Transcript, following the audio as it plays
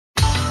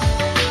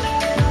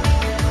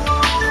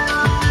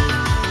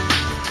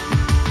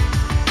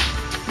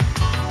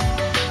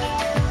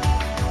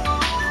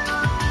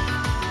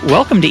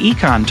Welcome to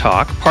Econ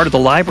Talk, part of the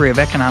Library of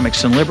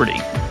Economics and Liberty.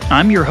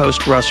 I'm your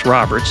host, Russ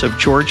Roberts of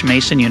George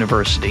Mason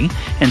University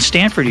and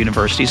Stanford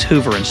University's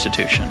Hoover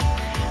Institution.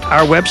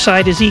 Our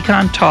website is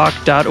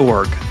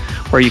econtalk.org,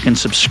 where you can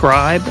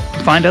subscribe,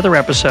 find other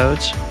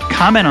episodes,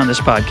 comment on this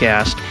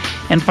podcast,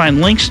 and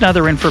find links and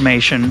other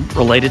information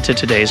related to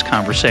today's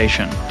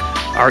conversation.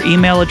 Our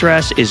email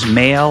address is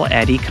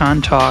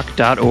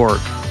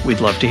mail@econtalk.org.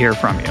 We'd love to hear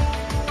from you.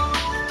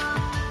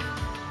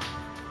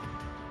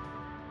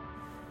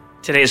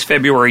 Today is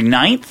February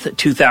 9th,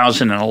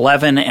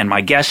 2011, and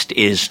my guest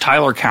is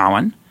Tyler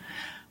Cowen,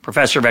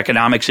 professor of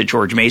economics at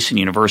George Mason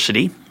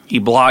University. He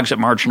blogs at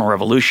Marginal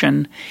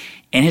Revolution,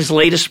 and his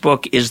latest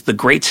book is The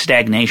Great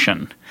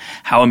Stagnation: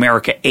 How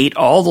America Ate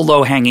All the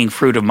Low-Hanging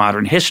Fruit of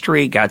Modern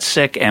History, Got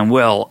Sick, and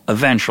Will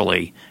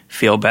Eventually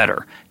Feel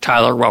Better.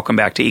 Tyler, welcome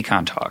back to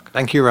Econ Talk.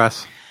 Thank you,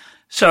 Russ.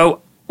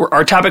 So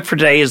our topic for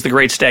today is the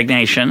Great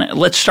Stagnation.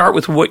 Let's start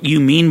with what you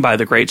mean by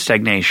the Great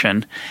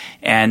Stagnation,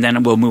 and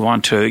then we'll move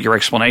on to your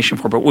explanation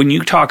for it. But when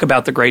you talk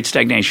about the Great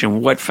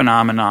Stagnation, what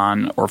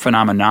phenomenon or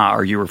phenomena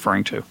are you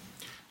referring to?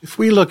 If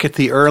we look at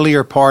the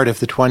earlier part of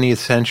the 20th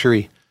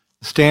century,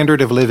 the standard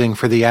of living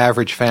for the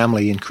average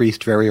family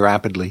increased very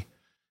rapidly.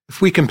 If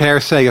we compare,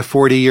 say, a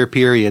 40-year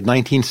period,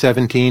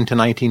 1917 to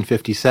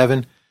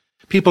 1957,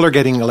 people are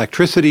getting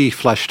electricity,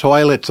 flush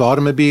toilets,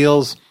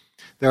 automobiles.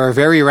 There are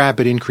very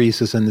rapid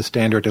increases in the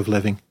standard of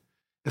living.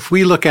 If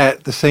we look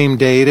at the same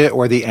data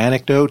or the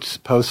anecdotes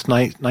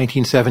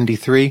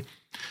post-1973,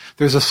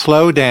 there's a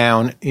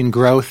slowdown in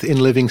growth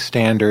in living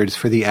standards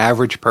for the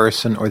average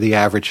person or the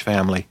average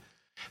family.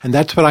 And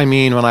that's what I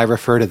mean when I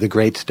refer to the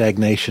Great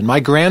Stagnation. My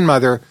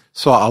grandmother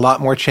saw a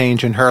lot more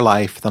change in her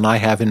life than I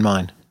have in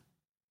mine.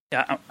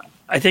 Yeah,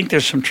 I think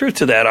there's some truth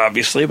to that,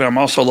 obviously, but I'm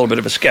also a little bit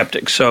of a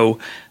skeptic. So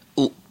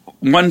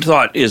one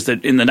thought is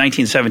that in the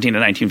 1917 to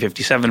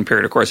 1957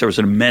 period, of course, there was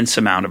an immense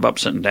amount of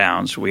ups and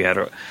downs. We had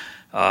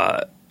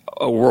a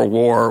world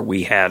war,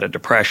 we had a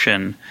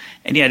depression,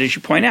 and yet, as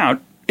you point out,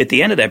 at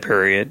the end of that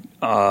period,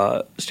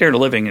 standard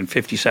of living in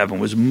 57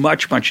 was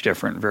much, much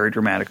different, very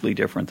dramatically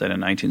different than in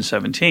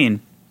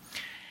 1917.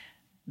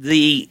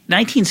 The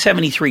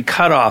 1973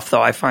 cutoff,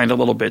 though, I find a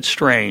little bit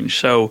strange.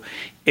 So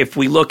if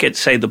we look at,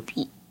 say, the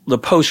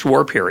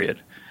post-war period,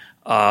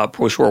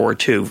 post-World War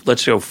II,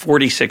 let's go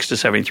 46 to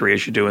 73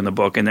 as you do in the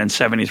book, and then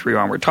 73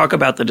 onward. Talk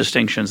about the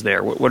distinctions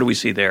there. What do we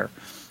see there?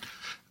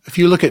 If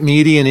you look at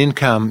median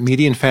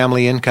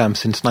family income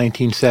since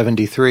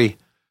 1973,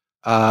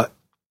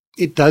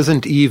 it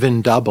doesn't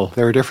even double.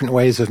 There are different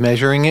ways of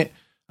measuring it.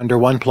 Under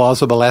one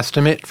plausible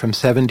estimate, from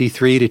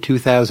 73 to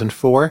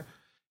 2004,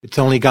 it's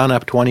only gone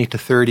up 20 to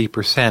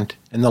 30%.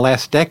 In the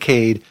last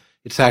decade,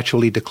 it's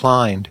actually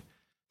declined.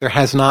 There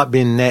has not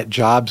been net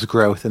jobs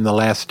growth in the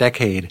last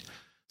decade.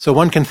 So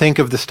one can think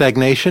of the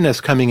stagnation as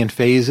coming in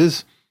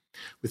phases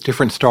with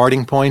different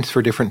starting points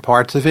for different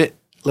parts of it.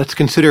 Let's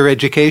consider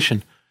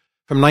education.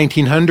 From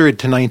 1900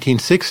 to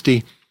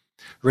 1960,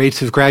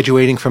 rates of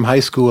graduating from high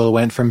school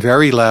went from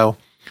very low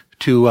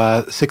to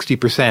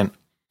 60%.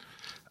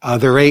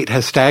 The rate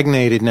has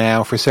stagnated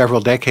now for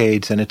several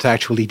decades, and it's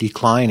actually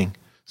declining.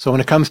 So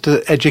when it comes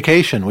to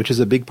education, which is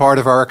a big part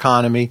of our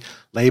economy,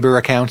 labor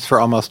accounts for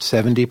almost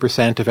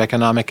 70% of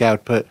economic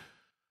output.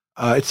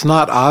 It's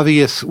not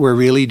obvious we're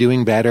really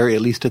doing better, at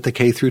least at the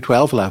K through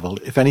 12 level.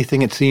 If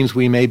anything, it seems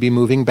we may be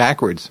moving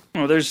backwards.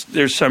 Well,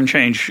 there's some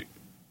change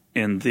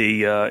in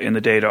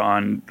the data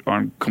on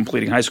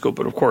completing high school,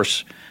 but of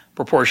course,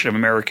 proportion of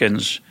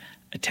Americans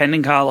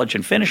attending college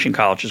and finishing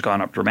college has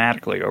gone up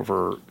dramatically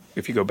over,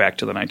 if you go back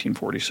to the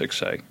 1946,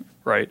 say,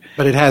 right?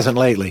 But it hasn't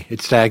lately.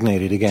 It's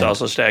stagnated again. It's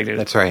also stagnated.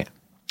 That's right.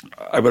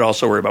 I would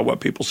also worry about what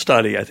people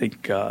study. I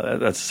think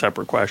that's a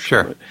separate question.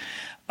 Sure.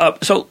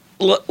 So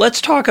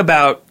let's talk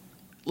about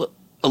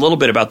a little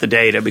bit about the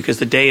data, because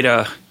the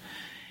data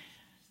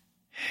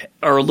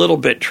are a little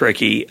bit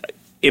tricky.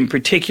 In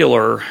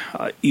particular,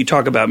 you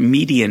talk about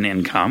median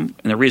income,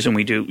 and the reason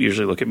we do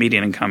usually look at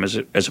median income is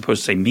as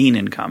opposed to, say, mean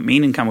income.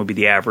 Mean income would be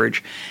the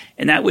average,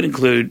 and that would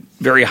include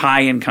very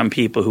high-income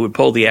people who would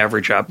pull the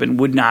average up and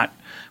would not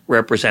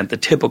represent the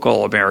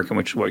typical American,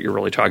 which is what you're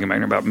really talking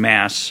about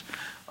mass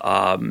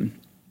affluence,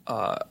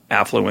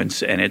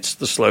 and it's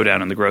the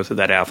slowdown in the growth of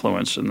that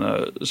affluence in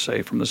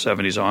say, from the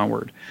 70s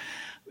onward.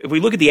 If we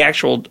look at the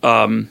actual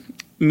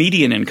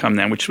median income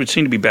then, which would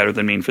seem to be better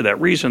than mean for that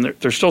reason,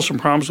 there's still some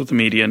problems with the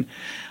median.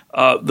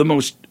 The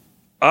most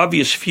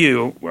obvious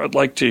few, I'd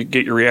like to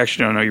get your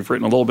reaction. I know you've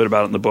written a little bit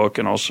about it in the book,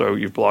 and also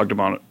you've blogged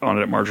on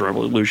it at Marginal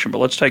Revolution.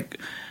 But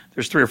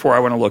there's three or four I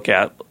want to look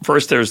at.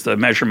 First, there's the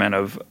measurement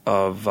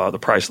of the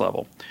price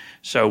level.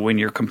 So when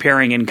you're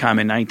comparing income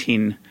in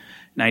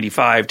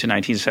 1995 to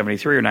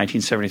 1973 or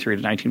 1973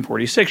 to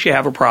 1946, you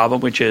have a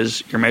problem, which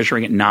is you're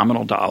measuring it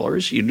nominal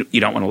dollars. You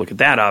don't want to look at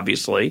that,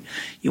 obviously.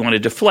 You want to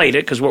deflate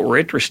it, because what we're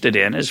interested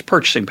in is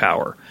purchasing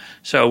power.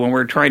 So when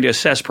we're trying to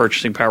assess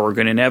purchasing power, we're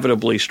going to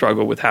inevitably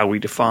struggle with how we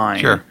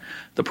define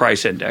the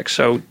price index.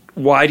 So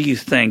why do you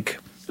think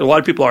 – a lot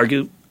of people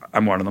argue,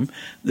 I'm one of them,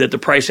 that the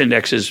price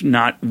index is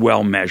not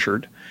well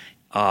measured.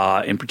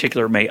 In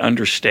particular, it may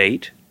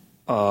understate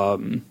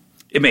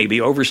it may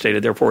be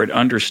overstated. Therefore, it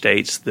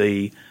understates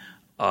the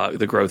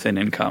growth in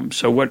income.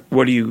 So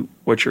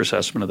what's your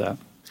assessment of that?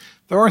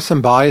 There are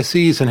some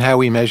biases in how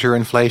we measure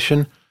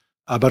inflation.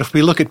 But if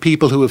we look at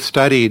people who have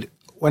studied,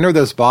 when are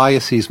those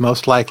biases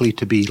most likely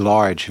to be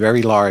large,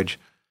 very large?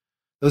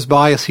 Those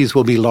biases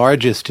will be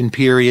largest in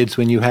periods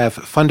when you have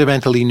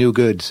fundamentally new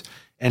goods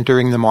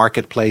entering the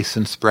marketplace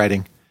and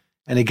spreading.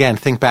 And again,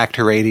 think back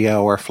to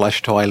radio or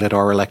flush toilet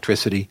or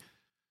electricity.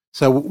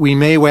 So we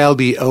may well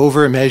be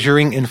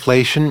over-measuring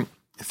inflation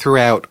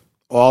throughout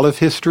all of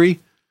history,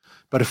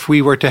 but if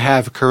we were to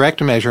have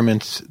correct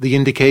measurements, the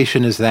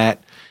indication is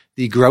that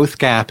the growth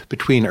gap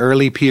between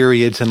early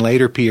periods and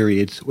later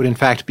periods would in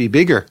fact be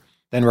bigger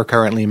than we're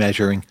currently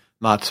measuring,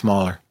 not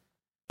smaller.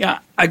 Yeah,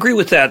 I agree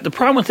with that. The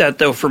problem with that,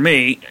 though, for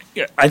me,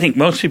 I think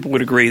most people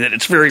would agree that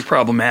it's very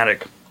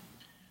problematic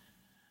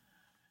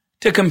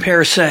to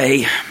compare,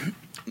 say,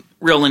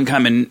 real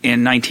income in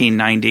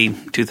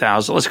 1990,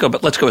 2000.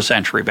 Let's go a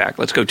century back.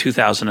 Let's go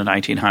 2000 to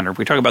 1900. If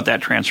we talk about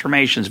that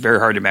transformation, it's very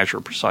hard to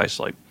measure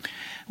precisely.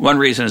 One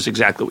reason is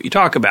exactly what you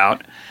talk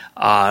about.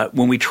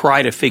 When we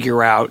try to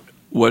figure out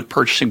what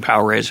purchasing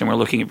power is, and we're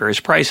looking at various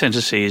price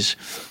indices.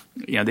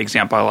 The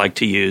example I like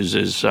to use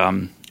is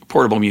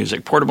portable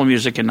music. Portable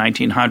music in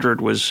 1900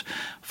 was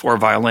 4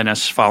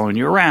 violinists following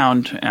you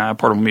around.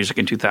 Portable music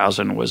in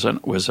 2000 was an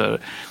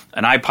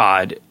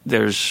iPod.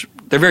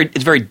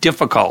 It's very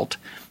difficult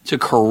to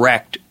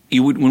correct.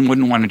 You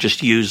wouldn't want to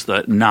just use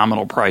the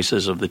nominal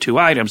prices of the two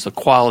items. The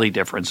quality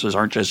differences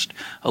aren't just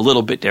a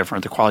little bit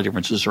different. The quality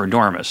differences are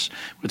enormous.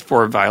 With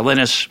 4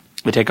 violinists,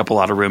 they take up a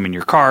lot of room in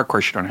your car. Of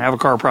course, you don't have a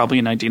car probably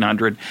in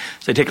 1900.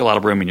 So they take a lot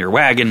of room in your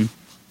wagon.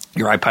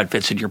 Your iPod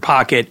fits in your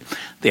pocket.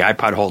 The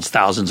iPod holds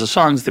thousands of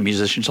songs. The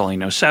musicians only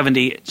know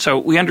 70. So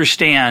we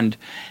understand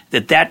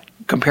that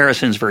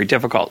comparison is very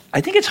difficult.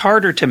 I think it's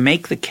harder to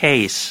make the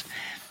case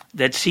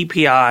that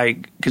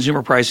CPI,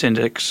 Consumer Price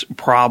Index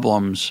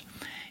problems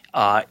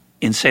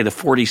in, say, the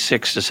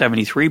 46 to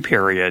 73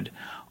 period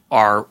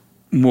are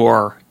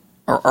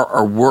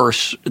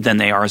worse than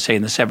they are, say,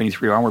 in the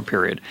 73 onward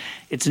period.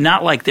 It's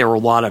not like there were a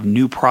lot of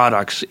new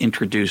products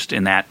introduced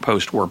in that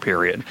post-war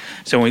period.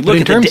 So when we look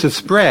in terms of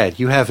spread,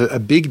 you have a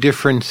big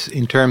difference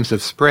in terms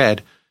of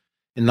spread.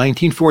 In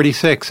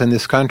 1946 in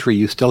this country,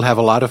 you still have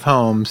a lot of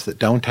homes that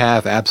don't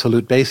have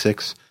absolute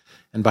basics,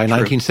 and by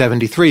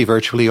 1973,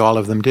 virtually all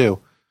of them do.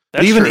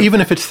 But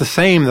even if it's the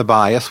same, the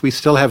bias, we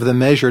still have the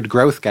measured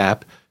growth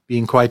gap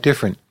being quite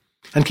different.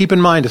 And keep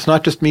in mind, it's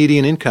not just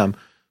median income.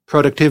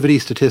 Productivity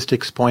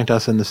statistics point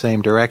us in the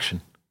same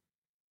direction.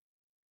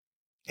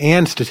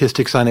 And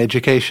statistics on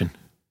education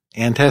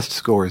and test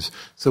scores.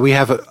 So we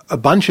have a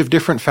bunch of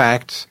different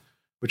facts,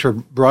 which are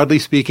broadly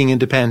speaking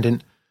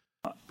independent,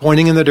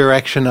 pointing in the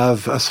direction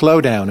of a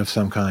slowdown of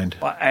some kind.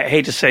 Well, I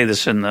hate to say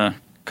this in the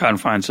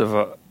confines of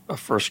a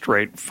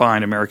first-rate,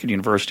 fine American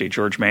university,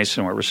 George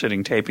Mason, where we're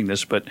sitting taping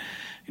this, but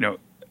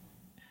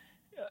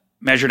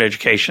measured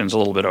education is a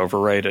little bit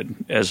overrated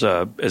as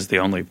the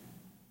only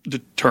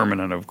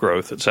determinant of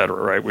growth, et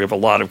cetera, right? We have a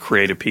lot of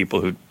creative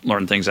people who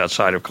learn things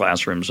outside of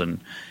classrooms and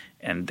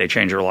they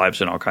change their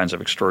lives in all kinds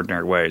of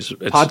extraordinary ways.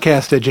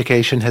 Podcast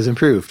education has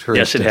improved, for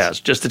instance. Yes, it has,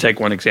 just to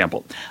take one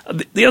example.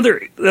 The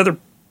other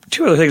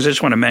two other things I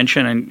just want to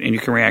mention, and you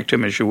can react to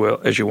them as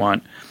you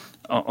want,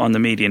 on the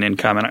median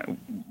income, and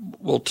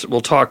we'll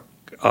talk.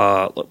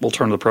 We'll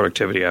turn to the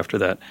productivity after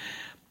that.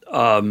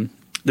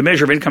 The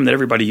measure of income that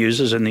everybody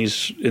uses in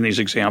these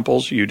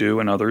examples, you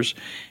do and others,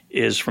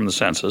 is from the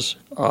census.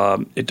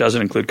 It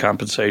doesn't include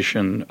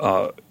compensation,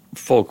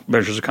 full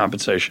measures of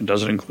compensation.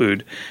 Doesn't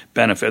include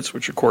benefits,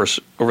 which of course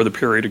over the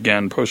period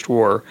again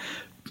post-war,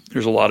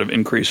 there's a lot of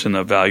increase in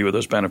the value of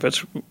those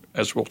benefits.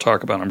 As we'll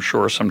talk about, I'm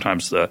sure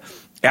sometimes the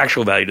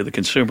actual value to the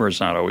consumer is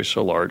not always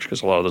so large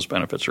because a lot of those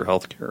benefits are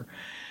health care.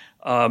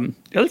 The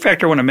other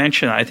factor I want to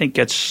mention, I think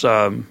it's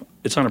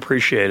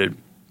unappreciated,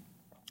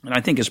 and I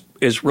think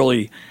is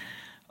really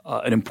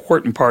an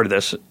important part of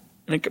this.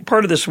 I think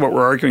part of this, what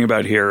we're arguing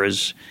about here,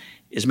 is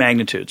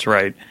magnitudes,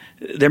 right?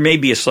 There may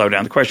be a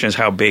slowdown. The question is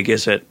how big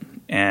is it,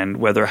 and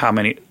whether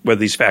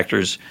these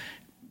factors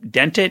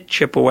dent it,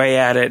 chip away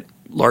at it,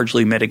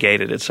 largely mitigate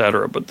it, et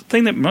cetera. But the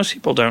thing that most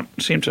people don't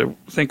seem to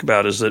think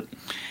about is that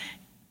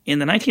in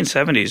the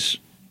 1970s,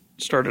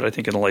 started I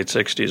think in the late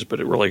 60s, but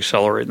it really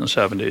accelerated in the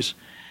 70s,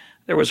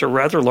 there was a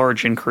rather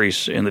large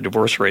increase in the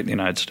divorce rate in the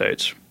United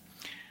States,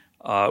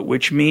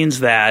 which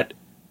means that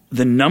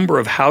the number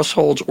of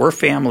households or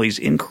families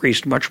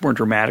increased much more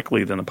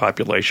dramatically than the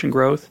population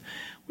growth,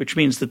 which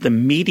means that the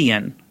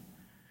median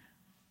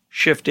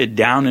shifted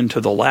down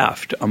into the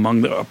left among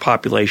the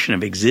population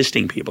of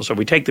existing people. So if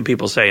we take the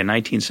people, say, in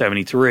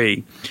 1973,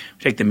 we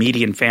take the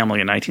median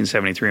family in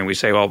 1973, and we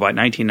say, well, by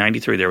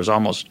 1993, there was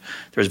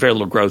very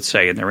little growth,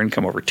 say, in their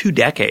income over 2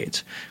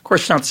 decades. Of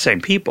course, it's not the same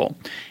people.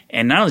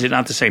 And not only is it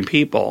not the same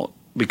people,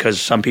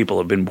 because some people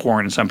have been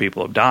born and some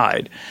people have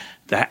died,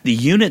 the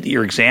unit that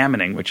you're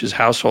examining, which is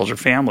households or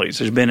families,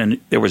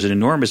 there was an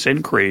enormous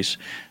increase,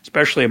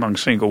 especially among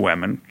single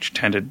women, which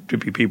tended to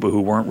be people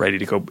who weren't ready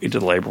to go into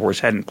the labor force,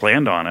 hadn't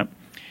planned on it,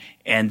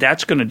 And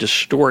that's going to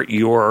distort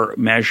your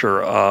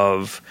measure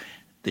of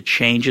the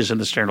changes in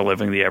the standard of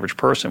living of the average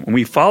person. When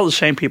we follow the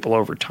same people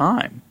over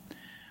time,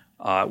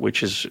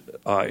 which is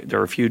there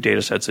are a few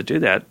data sets that do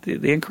that,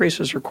 the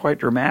increases are quite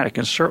dramatic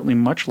and certainly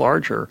much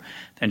larger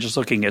than just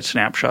looking at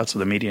snapshots of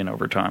the median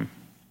over time.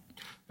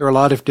 There are a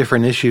lot of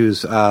different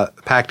issues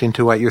packed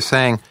into what you're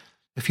saying.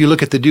 If you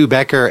look at the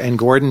Becker and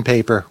Gordon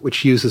paper,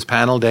 which uses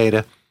panel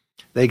data,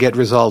 they get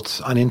results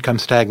on income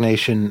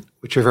stagnation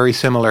which are very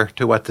similar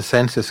to what the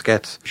census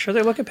gets. Sure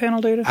they look at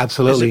panel data?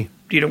 Absolutely.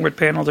 Do you know what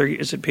panel they're –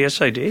 is it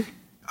PSID?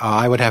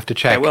 I would have to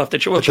check. Yeah,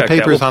 we'll check the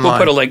paper's that. Online. We'll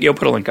put a link. You'll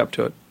put a link up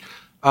to it.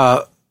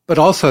 But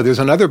also there's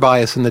another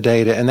bias in the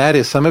data, and that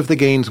is some of the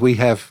gains we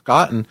have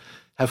gotten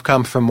have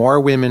come from more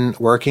women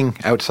working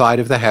outside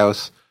of the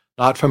house,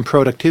 not from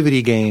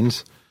productivity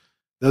gains.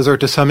 Those are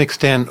to some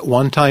extent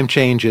one-time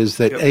changes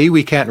that, A,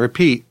 we can't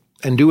repeat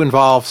and do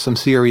involve some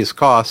serious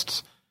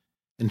costs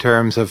in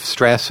terms of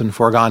stress and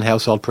foregone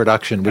household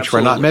production, which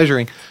Absolutely. we're not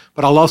measuring.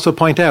 But I'll also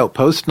point out,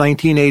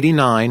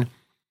 post-1989,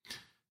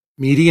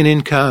 median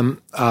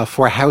income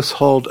for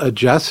household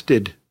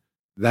adjusted,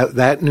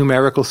 that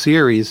numerical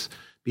series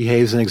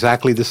behaves in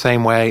exactly the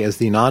same way as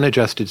the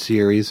non-adjusted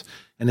series.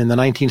 And in the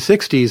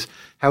 1960s,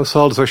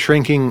 households are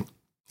shrinking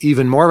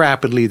even more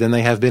rapidly than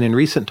they have been in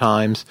recent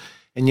times,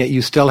 and yet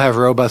you still have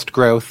robust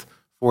growth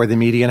for the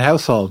median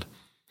household.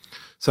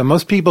 So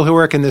most people who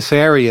work in this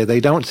area, they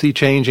don't see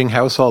changing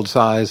household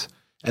size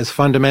as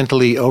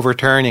fundamentally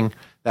overturning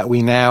that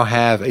we now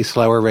have a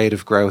slower rate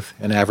of growth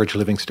in average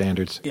living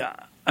standards. Yeah,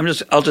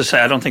 I'll just say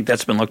I don't think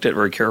that's been looked at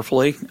very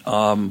carefully,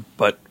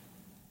 but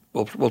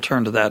we'll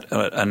turn to that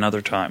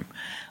another time.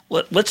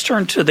 Let's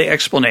turn to the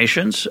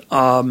explanations.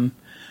 Why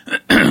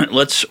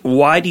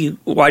do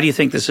you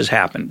think this has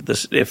happened?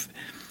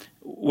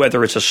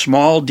 Whether it's a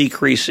small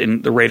decrease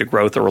in the rate of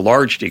growth or a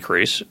large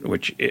decrease,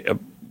 which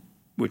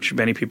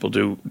many people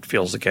do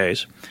feel is the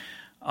case,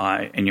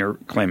 and you're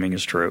claiming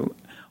is true.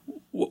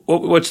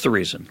 What's the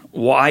reason?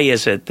 Why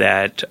is it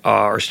that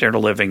our standard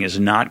of living is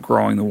not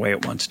growing the way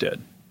it once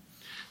did?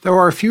 There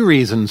are a few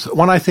reasons.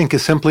 One, I think,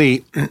 is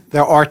simply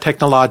there are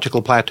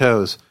technological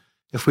plateaus.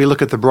 If we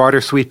look at the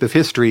broader sweep of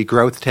history,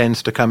 growth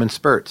tends to come in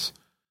spurts.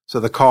 So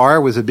the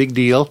car was a big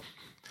deal,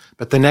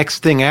 but the next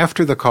thing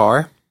after the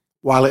car,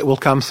 while it will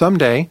come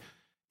someday,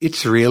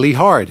 it's really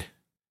hard.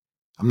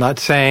 I'm not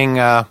saying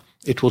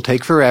it will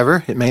take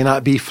forever. It may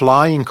not be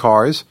flying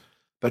cars,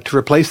 but to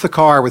replace the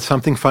car with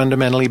something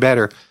fundamentally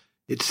better,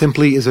 it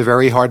simply is a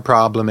very hard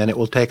problem, and it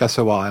will take us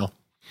a while.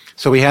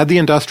 So we had the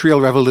Industrial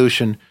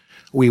Revolution.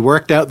 We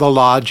worked out the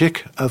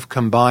logic of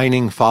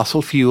combining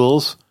fossil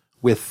fuels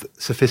with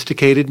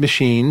sophisticated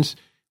machines.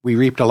 We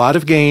reaped a lot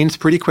of gains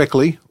pretty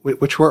quickly,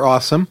 which were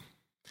awesome.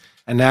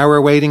 And now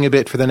we're waiting a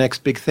bit for the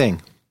next big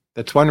thing.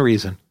 That's one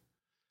reason.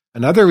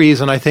 Another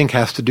reason, I think,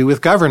 has to do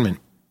with government.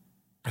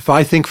 If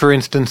I think, for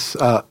instance,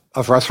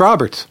 of Russ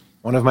Roberts,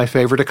 one of my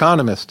favorite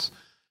economists,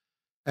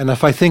 and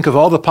if I think of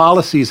all the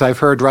policies I've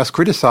heard Russ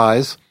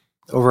criticize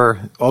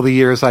over all the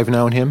years I've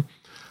known him,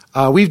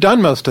 we've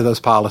done most of those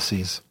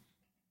policies.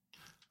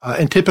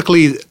 And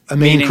typically, a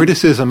main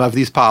criticism of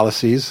these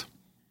policies,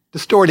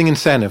 distorting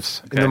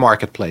incentives in the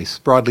marketplace,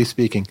 broadly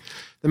speaking.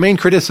 The main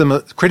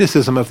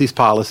criticism of these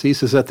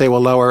policies is that they will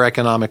lower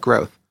economic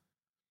growth.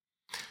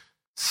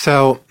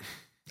 So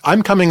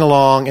I'm coming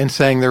along and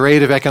saying the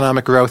rate of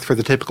economic growth for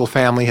the typical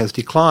family has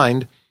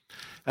declined.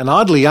 And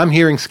oddly, I'm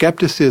hearing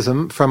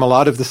skepticism from a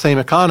lot of the same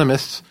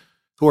economists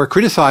who are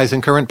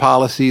criticizing current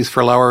policies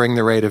for lowering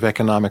the rate of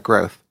economic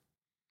growth.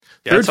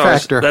 Yeah, Third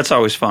factor. That's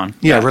always fun.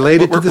 Yeah,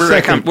 related to the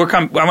second. I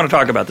want to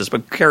talk about this,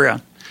 but carry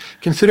on.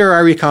 Consider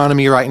our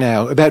economy right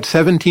now. About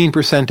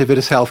 17% of it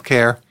is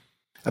healthcare.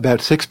 About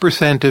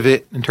 6% of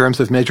it, in terms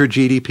of measured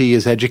GDP,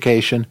 is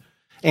education.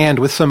 And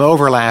with some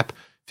overlap,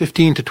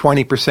 15 to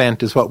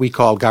 20% is what we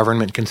call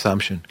government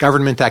consumption,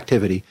 government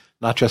activity,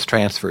 not just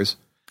transfers.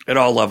 At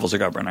all levels of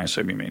government, I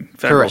assume you mean.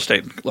 Federal, Correct.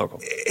 State,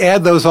 local.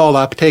 Add those all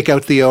up, take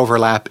out the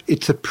overlap.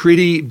 It's a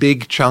pretty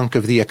big chunk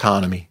of the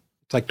economy.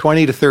 It's like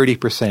 20 to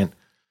 30%.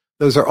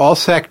 Those are all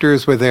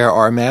sectors where there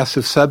are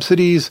massive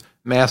subsidies,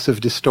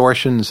 massive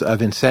distortions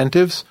of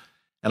incentives,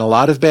 and a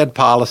lot of bad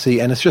policy,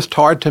 and it's just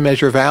hard to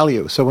measure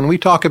value. So when we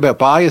talk about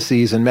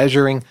biases and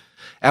measuring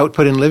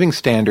output and living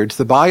standards,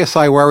 the bias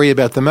I worry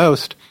about the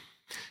most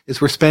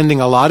is we're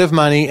spending a lot of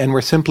money and we're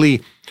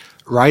simply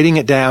writing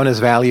it down as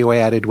value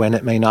added when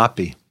it may not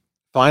be.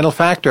 Final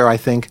factor, I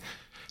think,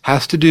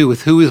 has to do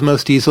with who is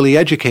most easily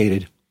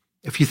educated.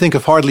 If you think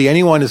of hardly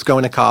anyone who's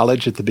going to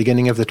college at the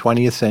beginning of the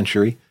 20th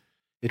century,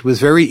 it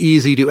was very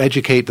easy to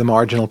educate the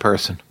marginal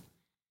person.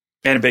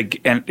 You get a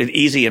big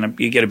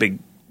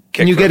kick.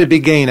 And you get a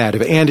big gain out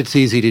of it, and it's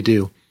easy to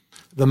do.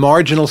 The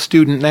marginal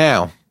student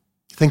now,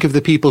 think of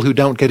the people who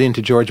don't get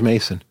into George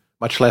Mason,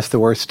 much less the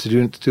worst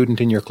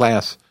student in your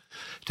class.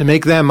 To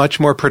make them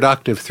much more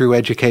productive through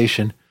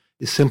education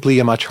is simply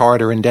a much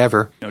harder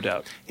endeavor. No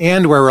doubt.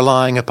 And we're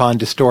relying upon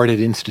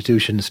distorted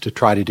institutions to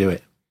try to do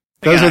it.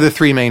 Those are the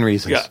three main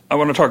reasons. Yeah, I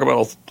want to talk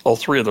about all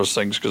three of those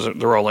things because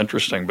they're all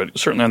interesting, but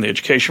certainly on the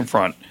education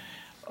front,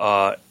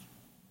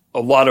 a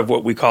lot of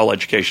what we call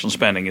educational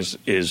spending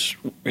is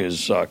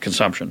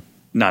consumption,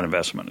 not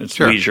investment. It's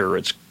leisure.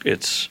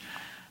 It's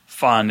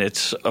fun.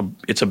 It's a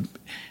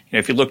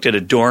if you looked at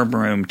a dorm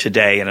room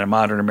today in a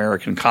modern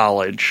American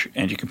college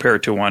and you compare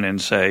it to one in,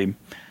 say,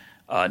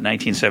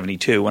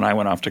 1972 when I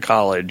went off to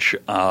college,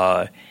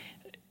 one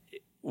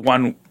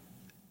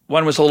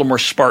was a little more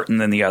Spartan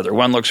than the other.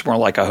 One looks more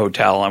like a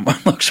hotel and one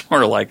looks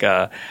more like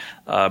a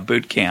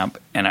boot camp.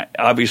 And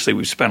obviously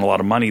we've spent a lot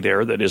of money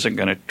there that isn't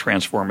going to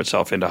transform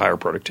itself into higher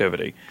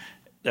productivity.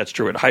 That's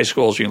true at high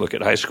schools. You look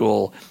at high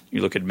school,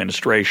 you look at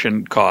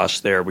administration costs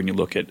there. When you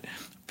look at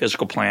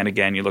physical plan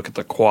again, you look at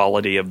the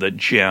quality of the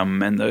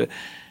gym and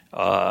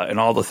and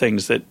all the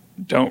things that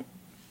don't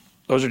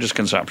 – those are just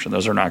consumption.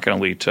 Those are not going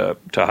to lead to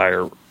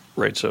higher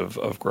rates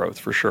of growth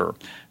for sure.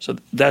 So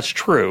that's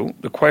true.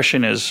 The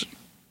question is,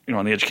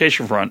 on the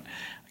education front,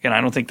 again,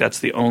 I don't think that's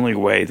the only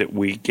way that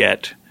we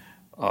get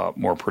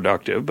more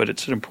productive, but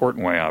it's an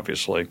important way,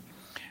 obviously.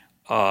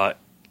 But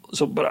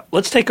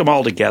let's take them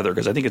all together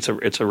because I think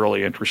it's a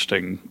really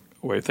interesting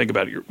way to think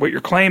about it. What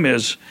your claim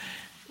is,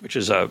 which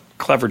is a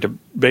clever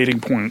debating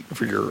point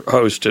for your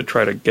host to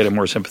try to get him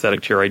more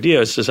sympathetic to your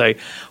idea, is to say,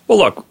 well,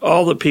 look,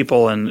 all the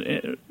people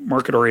and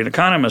market-oriented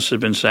economists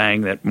have been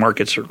saying that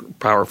markets are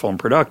powerful and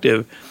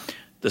productive.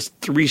 The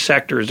three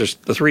sectors,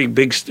 there are three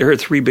big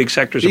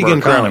sectors of our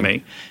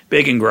economy,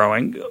 big and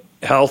growing,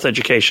 health,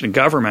 education, and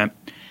government,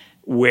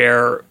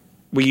 where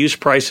we use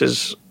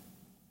prices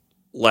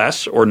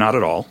less or not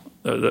at all.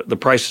 The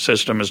price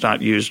system is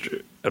not used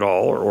at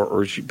all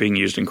or is being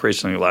used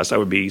increasingly less. That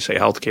would be, say,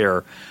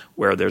 healthcare,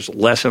 where there's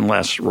less and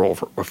less role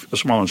for a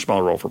smaller and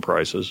smaller role for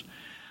prices.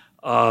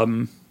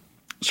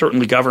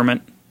 Certainly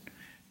government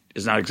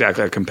is not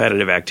exactly a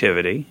competitive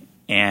activity.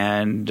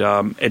 And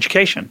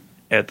education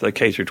at the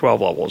K through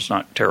 12 level is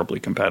not terribly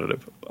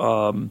competitive.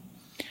 The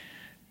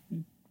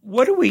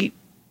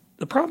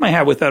problem I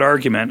have with that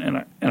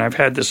argument, and I've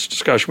had this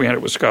discussion, we had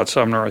it with Scott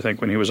Sumner, I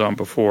think, when he was on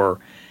before,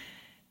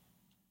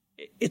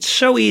 it's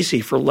so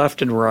easy for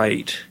left and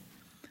right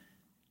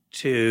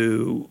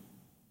to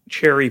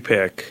cherry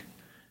pick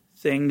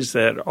things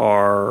that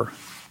are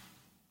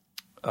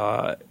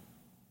go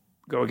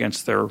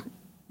against their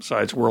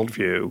side's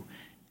worldview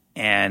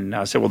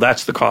and say, well,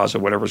 that's the cause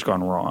of whatever's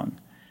gone wrong.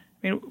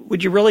 I mean,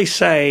 would you really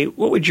say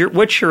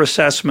what's your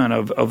assessment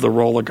of the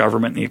role of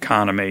government in the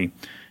economy?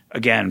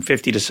 Again,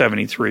 50 to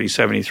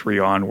 73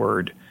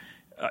 onward.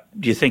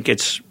 Do you think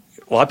it's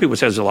a lot of people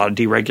say there's a lot of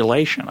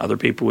deregulation. Other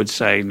people would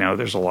say, no,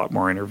 there's a lot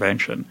more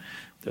intervention.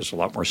 There's a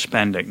lot more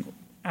spending.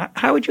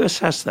 How would you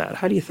assess that?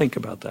 How do you think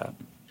about that?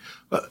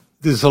 Well,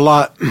 there's a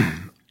lot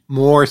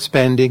more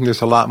spending.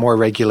 There's a lot more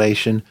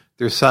regulation.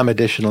 There's some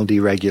additional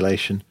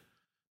deregulation.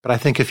 But I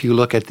think if you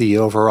look at the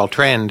overall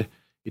trend,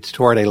 it's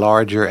toward a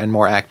larger and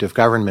more active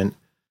government.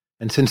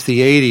 And since the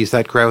 80s,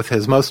 that growth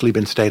has mostly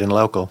been state and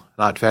local,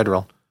 not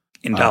federal.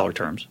 In dollar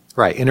terms.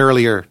 Right. In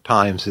earlier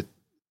times, it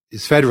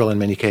is federal in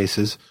many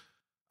cases.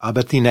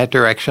 But the net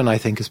direction, I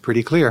think, is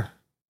pretty clear.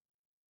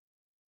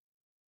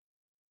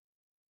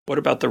 What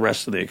about the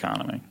rest of the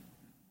economy?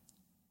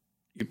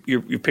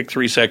 You pick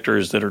three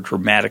sectors that are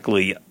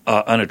dramatically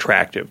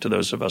unattractive to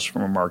those of us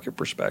from a market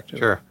perspective.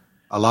 Sure.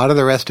 A lot of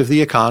the rest of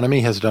the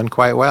economy has done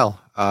quite well.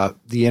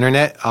 The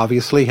Internet,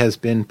 obviously, has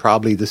been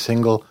probably the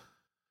single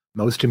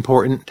most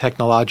important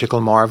technological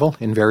marvel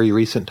in very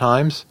recent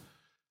times.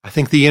 I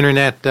think the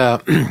Internet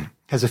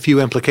has a few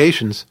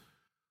implications.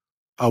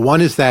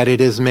 One is that it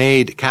has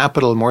made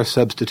capital more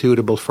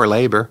substitutable for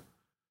labor.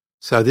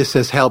 So this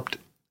has helped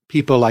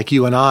people like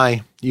you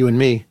and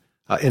me,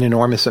 an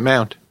enormous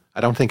amount. I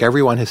don't think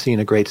everyone has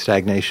seen a great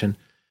stagnation.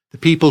 The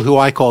people who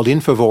I called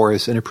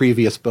infovores in a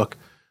previous book,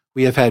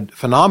 we have had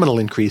phenomenal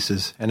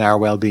increases in our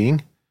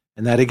well-being,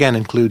 and that again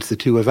includes the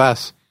two of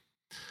us.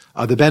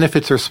 The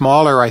benefits are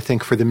smaller, I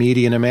think, for the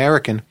median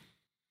American.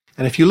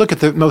 And if you look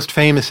at the most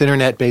famous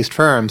Internet-based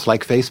firms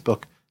like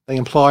Facebook, they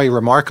employ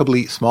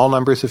remarkably small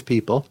numbers of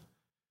people.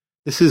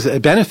 This is a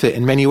benefit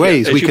in many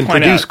ways. Yeah, we can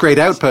produce great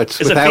outputs.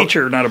 It's a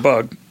feature, not a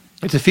bug.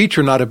 It's a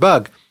feature, not a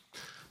bug.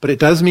 But it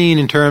does mean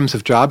in terms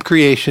of job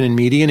creation and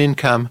median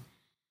income,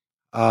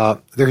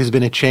 there has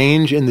been a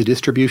change in the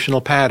distributional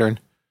pattern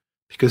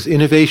because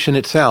innovation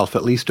itself,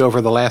 at least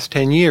over the last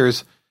 10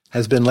 years,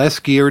 has been less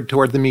geared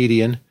toward the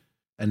median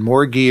and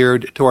more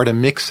geared toward a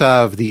mix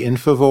of the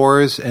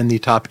infovores and the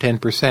top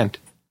 10%.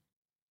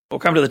 We'll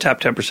come to the top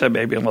 10%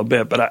 maybe in a little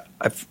bit, but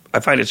I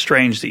find it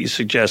strange that you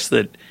suggest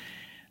that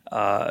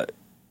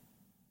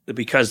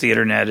because the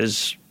Internet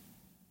is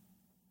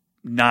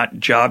not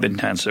job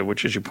intensive,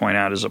 which, as you point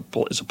out, is a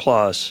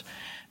plus.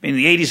 I mean, in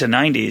the 80s and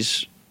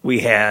 90s, we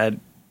had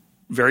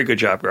very good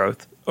job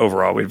growth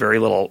overall. We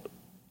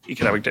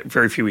had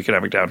very few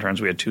economic downturns.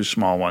 We had two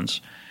small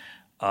ones.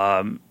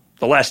 The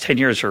last 10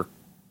 years are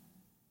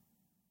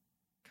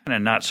kind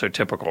of not so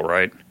typical,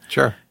 right?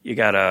 Sure. You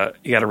got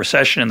a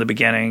recession in the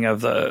beginning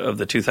of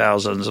the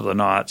 2000s, of the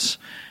noughts.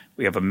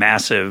 We have a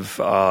massive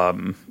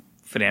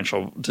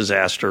financial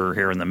disaster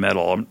here in the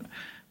middle. I'm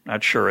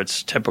not sure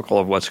it's typical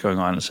of what's going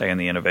on, say, in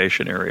the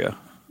innovation area.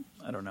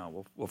 I don't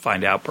know. We'll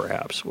find out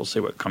perhaps. We'll see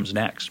what comes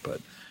next.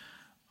 But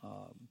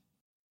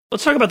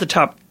Let's talk about the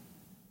top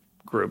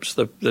groups,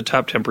 the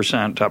top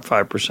 10%, top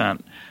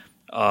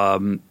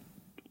 5%.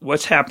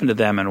 What's happened to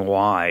them and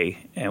why?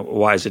 And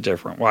why is it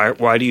different?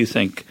 Why do you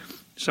think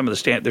some of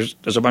the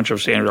there's a bunch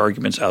of standard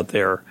arguments out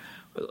there.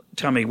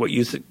 Tell me what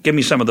you give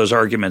me some of those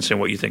arguments and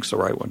what you think is the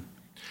right one.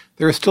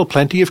 There are still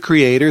plenty of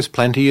creators,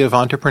 plenty of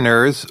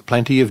entrepreneurs,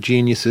 plenty of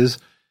geniuses,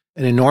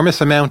 an enormous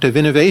amount of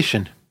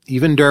innovation,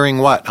 even during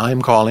what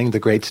I'm calling the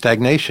Great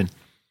Stagnation.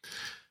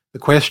 The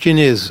question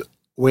is,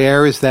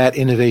 where is that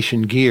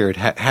innovation geared?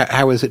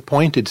 How is it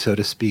pointed, so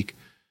to speak?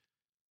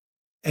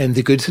 And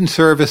the goods and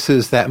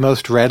services that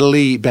most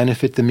readily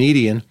benefit the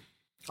median,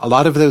 a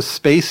lot of those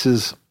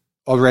spaces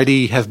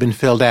already have been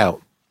filled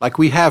out. Like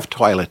we have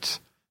toilets.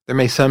 There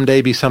may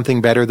someday be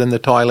something better than the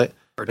toilet,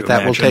 but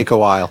that will take a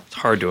while. It's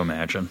hard to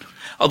imagine.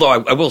 Although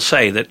I will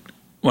say that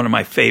one of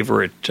my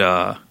favorite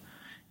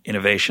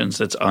innovations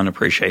that's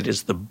unappreciated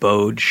is the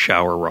bowed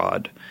shower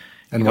rod.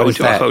 And what is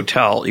that?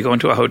 You go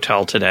into a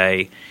hotel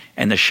today,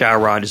 and the shower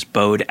rod is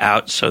bowed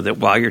out so that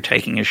while you're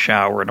taking a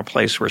shower in a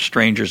place where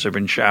strangers have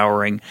been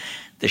showering,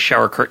 the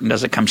shower curtain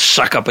doesn't come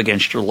suck up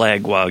against your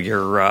leg while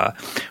you're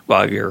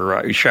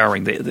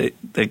showering.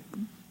 The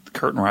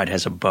curtain rod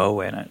has a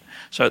bow in it,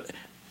 so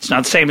it's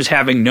not the same as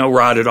having no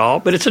rod at all,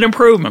 but it's an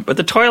improvement. But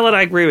the toilet,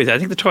 I agree with you. I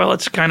think the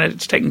toilet's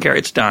it's taken care.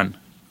 It's done.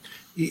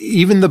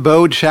 Even the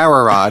bowed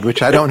shower rod,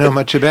 which I don't know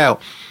much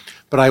about,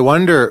 but I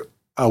wonder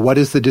what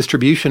is the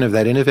distribution of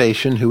that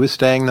innovation? Who is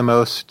staying the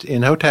most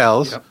in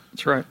hotels? Yep,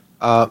 that's right.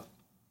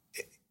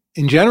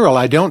 In general,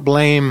 I don't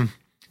blame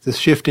the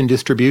shift in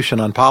distribution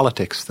on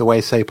politics the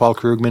way, say, Paul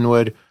Krugman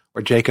would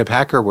or Jacob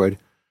Hacker would.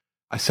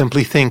 I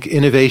simply think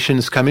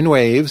innovations come in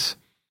waves,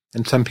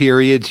 and some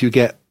periods you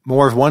get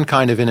more of one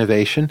kind of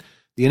innovation.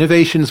 The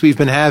innovations we've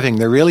been having,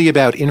 they're really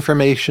about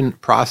information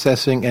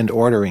processing and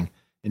ordering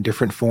in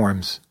different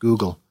forms,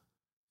 Google,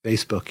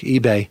 Facebook,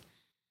 eBay.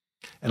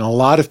 And a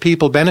lot of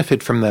people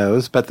benefit from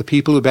those, but the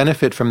people who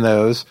benefit from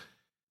those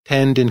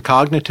tend in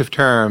cognitive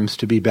terms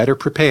to be better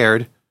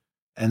prepared,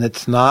 and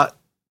it's not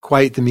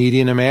quite the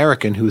median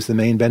American who's the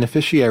main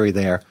beneficiary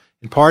there.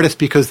 In part, it's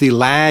because the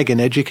lag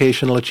in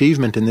educational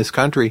achievement in this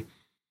country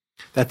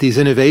that these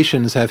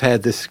innovations have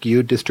had this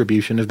skewed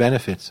distribution of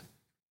benefits.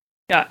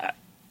 Yeah,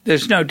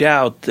 there's no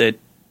doubt that,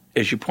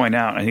 as you point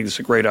out, I think it's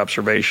a great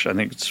observation. I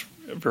think it's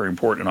very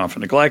important and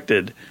often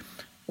neglected.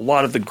 A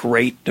lot of the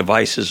great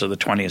devices of the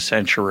 20th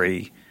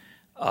century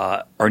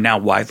are now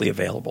widely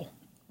available,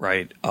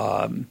 right?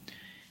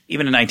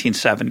 Even in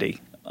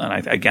 1970,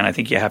 and I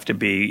think you have to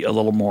be a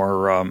little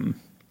more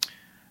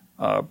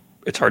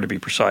it's hard to be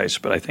precise,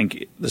 but I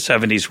think the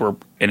 70s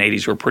and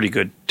 80s were pretty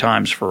good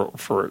times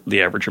for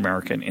the average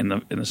American in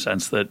the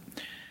sense that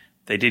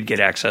they did get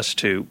access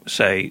to,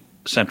 say,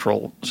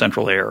 central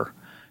air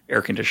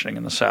conditioning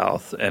in the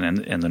South and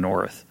in the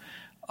North,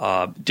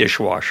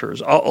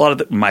 dishwashers, a lot of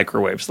the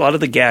microwaves, a lot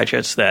of the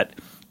gadgets that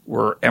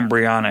were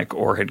embryonic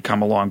or had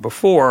come along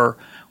before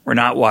were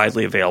not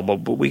widely available,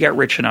 but we got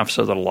rich enough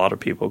so that a lot of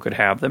people could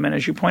have them. And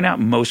as you point out,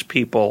 most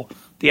people,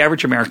 the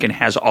average American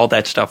has all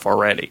that stuff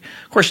already.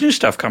 Of course, new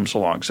stuff comes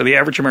along. So the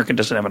average American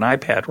doesn't have an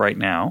iPad right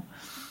now,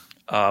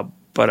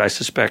 but I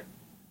suspect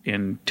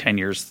in 10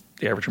 years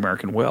the average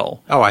American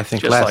will. Oh, I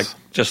think less.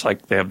 Just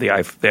like they have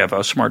a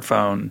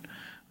smartphone.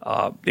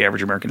 The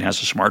average American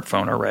has a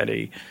smartphone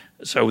already.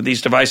 So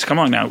these devices come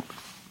along now.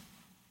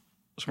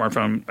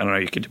 Smartphone, I don't know.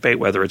 You could debate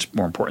whether it's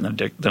more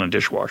important than a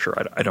dishwasher.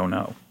 I don't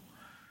know.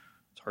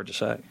 It's hard to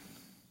say.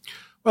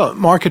 Well,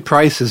 market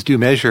prices do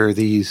measure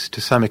these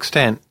to some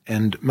extent,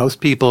 and most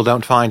people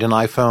don't find an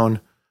iPhone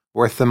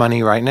worth the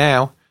money right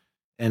now.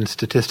 And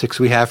statistics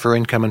we have for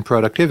income and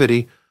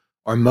productivity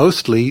are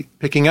mostly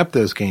picking up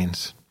those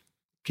gains.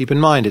 Keep in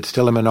mind, it's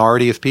still a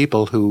minority of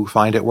people who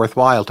find it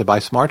worthwhile to buy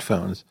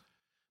smartphones.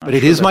 But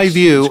it is my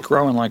view. It's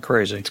growing like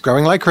crazy. It's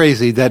growing like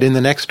crazy that in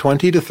the next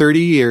 20 to 30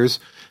 years,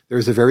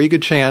 there's a very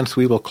good chance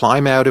we will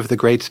climb out of the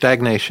Great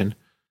Stagnation.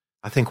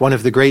 I think one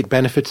of the great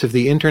benefits of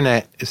the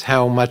Internet is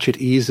how much it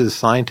eases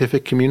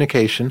scientific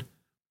communication.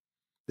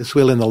 This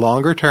will, in the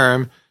longer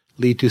term,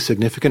 lead to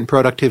significant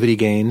productivity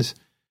gains.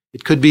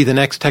 It could be the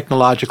next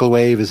technological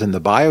wave is in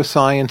the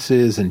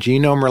biosciences and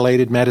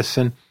genome-related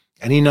medicine,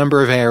 any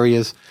number of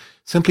areas.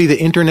 Simply the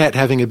Internet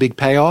having a big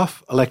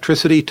payoff.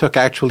 Electricity took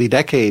actually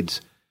decades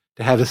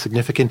to have a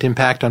significant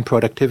impact on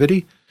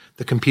productivity.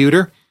 The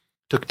computer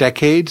took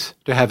decades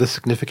to have a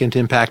significant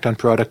impact on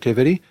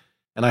productivity.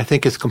 And I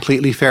think it's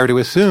completely fair to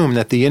assume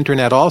that the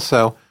Internet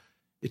also,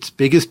 its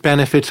biggest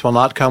benefits will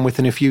not come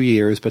within a few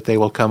years, but they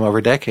will come over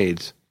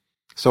decades.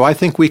 So I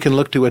think we can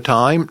look to a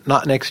time,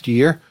 not next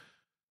year,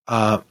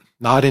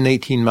 not in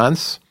 18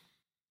 months,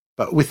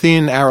 but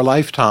within our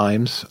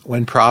lifetimes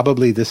when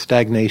probably this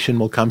stagnation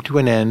will come to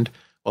an end.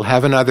 We'll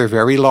have another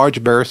very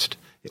large burst.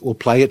 It will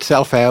play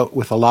itself out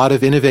with a lot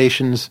of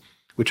innovations,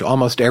 which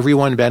almost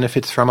everyone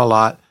benefits from a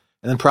lot.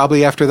 And then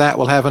probably after that,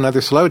 we'll have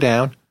another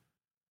slowdown,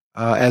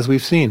 as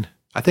we've seen.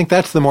 I think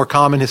that's the more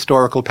common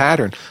historical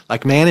pattern.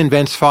 Like man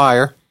invents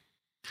fire.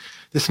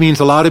 This means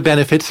a lot of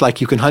benefits,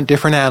 like you can hunt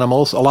different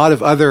animals, a lot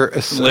of other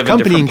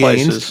accompanying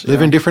gains,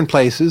 live in different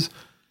places.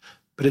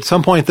 But at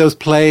some point, those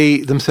play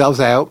themselves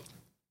out.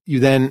 You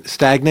then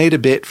stagnate a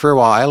bit for a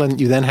while,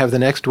 and you then have the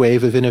next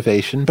wave of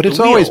innovation. But it's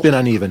always been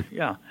uneven.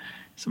 Yeah.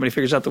 Somebody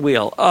figures out the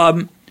wheel.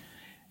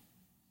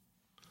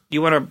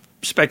 You want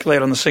to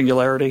speculate on the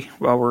singularity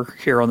while we're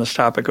here on this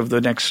topic of the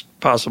next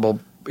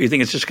possible? You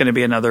think it's just going to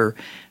be another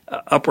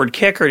upward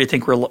kick, or do you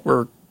think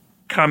we're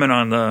comment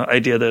on the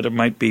idea that it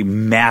might be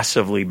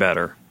massively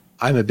better?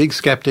 I'm a big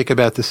skeptic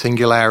about the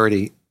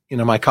singularity.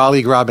 My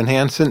colleague Robin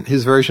Hanson,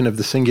 his version of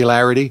the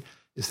singularity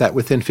is that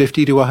within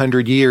 50 to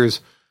 100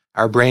 years,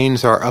 our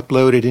brains are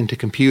uploaded into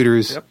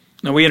computers. Yep.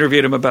 No, we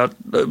interviewed him about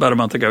a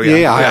month ago.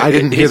 Yeah, I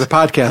didn't hear the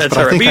podcast, but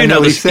I think I know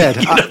what he said.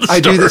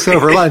 I do this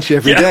over lunch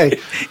every day.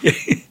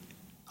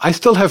 I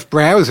still have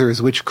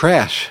browsers which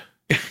crash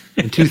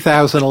in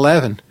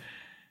 2011.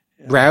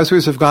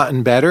 Browsers have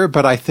gotten better,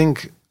 but I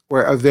think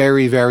we're a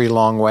very, very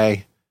long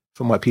way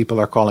from what people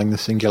are calling the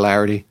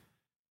singularity.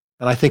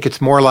 And I think it's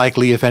more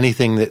likely, if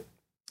anything, that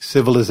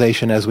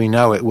civilization as we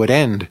know it would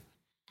end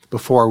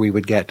before we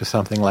would get to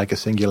something like a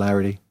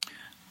singularity.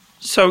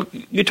 So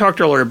you talked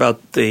earlier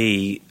about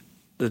the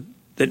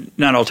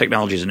not all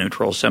technology is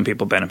neutral. Some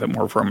people benefit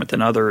more from it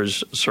than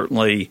others.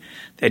 Certainly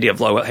the idea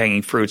of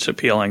low-hanging fruit's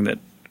appealing, that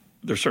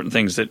there's certain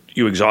things that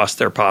you exhaust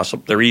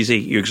they're easy,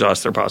 you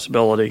exhaust their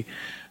possibility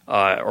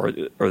or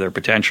their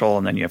potential,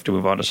 and then you have to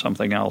move on to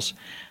something else.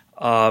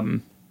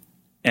 And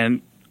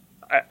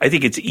I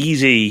think it's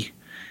easy.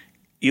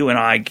 You and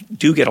I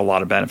do get a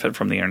lot of benefit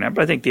from the internet,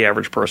 but I think the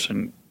average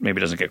person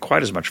maybe doesn't get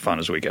quite as much fun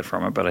as we get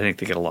from it, but I think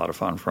they get a lot of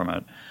fun from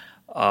it.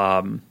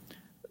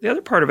 The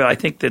other part of it I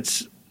think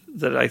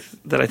that I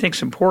think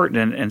is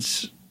important and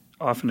it's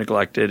often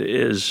neglected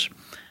is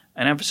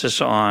an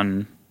emphasis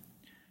on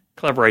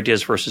clever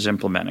ideas versus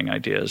implementing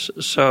ideas.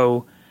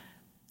 So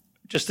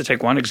just to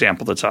take one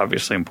example that's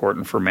obviously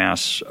important for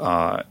mass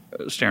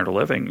standard of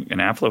living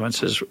and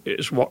affluence is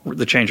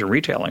the change in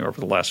retailing over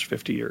the last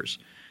 50 years.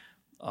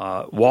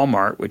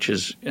 Walmart, which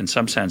is in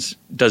some sense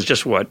does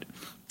just what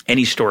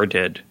any store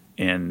did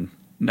in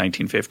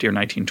 1950 or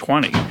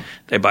 1920.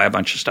 They buy a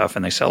bunch of stuff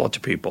and they sell it to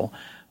people.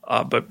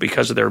 But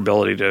because of their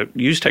ability to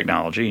use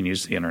technology and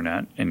use the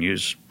internet and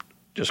use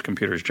just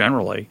computers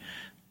generally,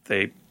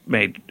 they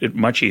made it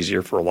much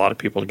easier for a lot of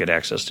people to get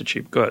access to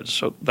cheap goods.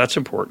 So that's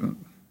important.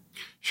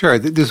 Sure.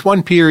 There's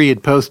one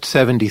period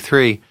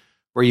post-73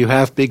 where you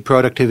have big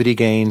productivity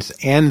gains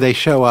and they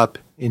show up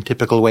in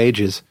typical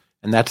wages,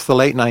 and that's the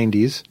late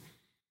 90s.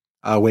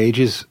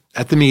 Wages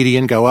at the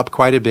median go up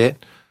quite a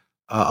bit.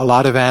 A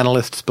lot of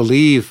analysts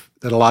believe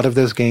that a lot of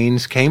those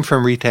gains came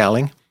from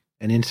retailing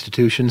and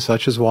institutions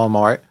such as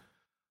Walmart.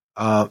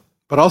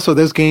 But also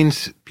those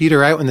gains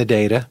peter out in the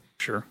data.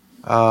 Sure.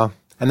 And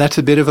that's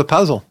a bit of a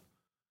puzzle.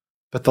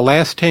 But the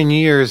last 10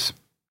 years,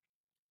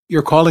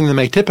 you're calling them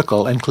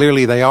atypical, and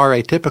clearly they are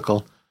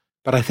atypical.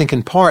 But I think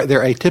in part they're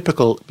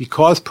atypical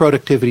because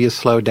productivity has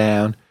slowed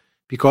down,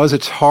 because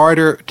it's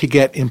harder to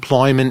get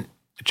employment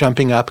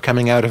jumping up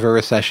coming out of a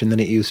recession than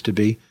it used to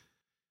be.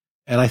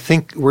 And I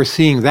think we're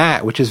seeing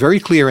that, which is very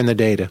clear in the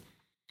data.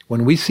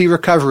 When we see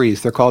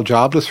recoveries, they're called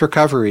jobless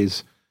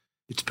recoveries.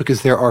 It's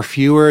because there are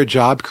fewer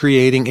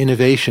job-creating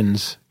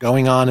innovations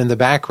going on in the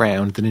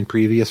background than in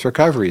previous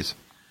recoveries.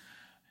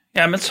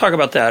 Yeah, let's talk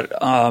about that.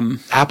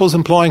 Apple's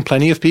employing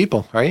plenty of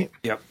people, right?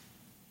 Yep.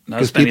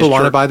 Because people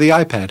want to buy the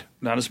iPad.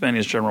 Not as many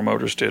as General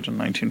Motors did in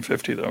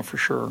 1950, though, for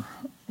sure,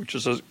 which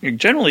is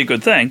generally a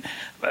good thing.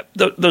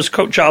 Those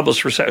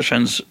jobless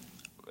recessions,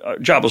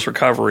 jobless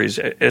recoveries,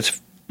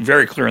 it's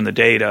very clear in the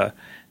data,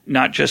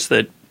 not just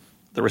that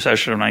the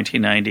recession of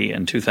 1990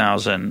 and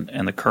 2000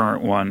 and the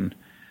current one,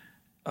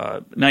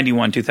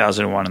 91,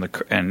 2001,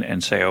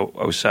 and say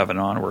 07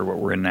 onward, what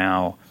we're in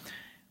now,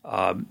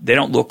 they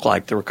don't look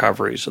like the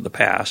recoveries of the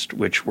past,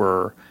 which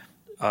were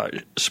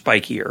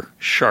spikier,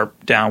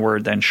 sharp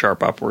downward, then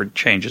sharp upward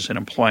changes in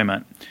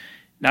employment.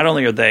 Not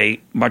only are they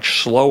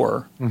much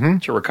slower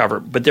to recover,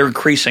 but they're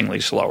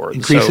increasingly slower.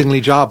 Increasingly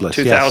jobless,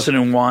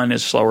 2001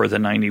 is slower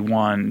than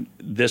 91.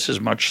 This is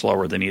much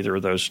slower than either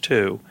of those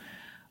two.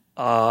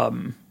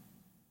 Talk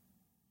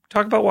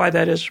about why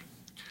that is.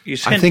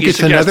 I think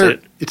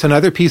it's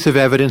another piece of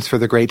evidence for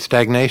the Great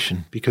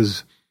Stagnation,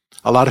 because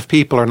a lot of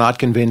people are not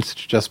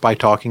convinced just by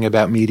talking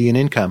about median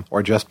income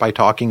or just by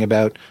talking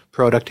about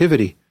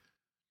productivity.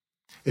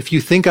 If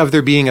you think of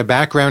there being a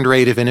background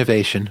rate of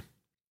innovation,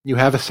 you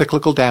have a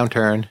cyclical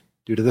downturn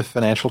due to the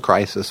financial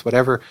crisis,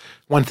 whatever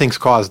one thinks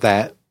caused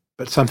that,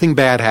 but something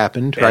bad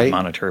happened, bad right?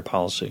 Monetary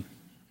policy.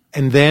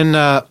 And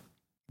then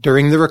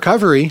during the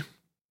recovery,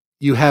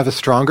 you have a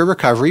stronger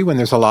recovery when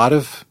there's a lot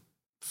of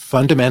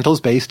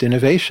fundamentals-based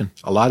innovation,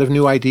 a lot of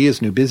new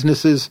ideas, new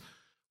businesses,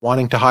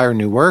 wanting to hire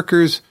new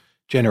workers,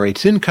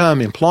 generates income,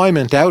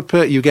 employment,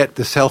 output. You get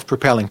the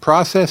self-propelling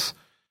process.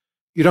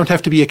 You don't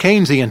have to be a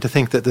Keynesian to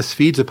think that this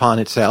feeds upon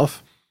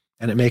itself,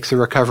 and it makes a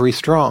recovery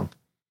strong.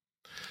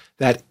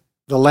 That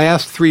the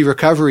last three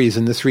recoveries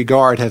in this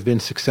regard have been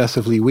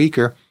successively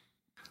weaker,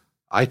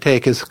 I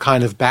take as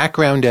kind of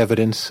background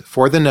evidence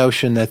for the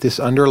notion that this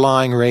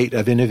underlying rate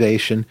of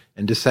innovation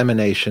and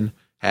dissemination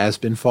has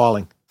been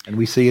falling. And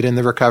we see it in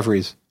the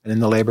recoveries and in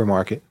the labor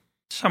market.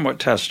 somewhat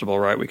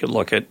testable, right? We could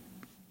look at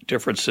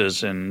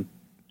differences in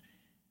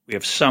 – we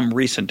have some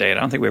recent data.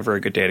 I don't think we have very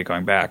good data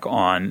going back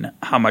on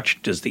how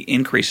much does the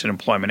increase in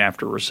employment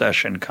after a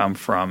recession come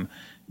from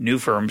new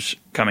firms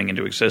coming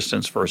into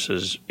existence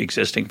versus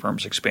existing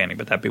firms expanding.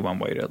 But that'd be one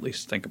way to at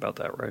least think about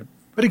that, right?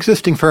 But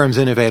existing firms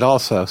innovate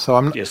also.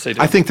 So yes, they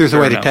do. I think there's a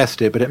way enough. to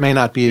test it, but it may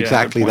not be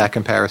exactly that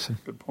comparison.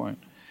 Good point.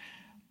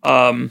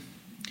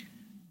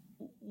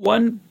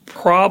 One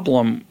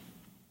problem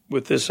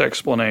with this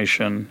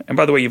explanation, and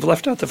by the way, you've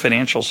left out the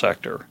financial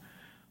sector,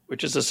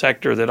 which is a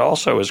sector that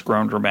also has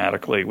grown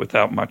dramatically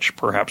without much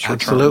perhaps return.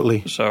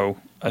 Absolutely. So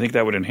I think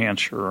that would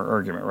enhance your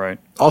argument, right?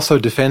 Also,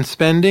 defense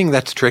spending,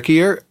 that's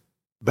trickier,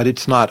 but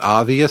it's not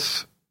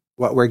obvious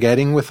what we're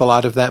getting with a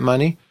lot of that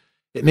money.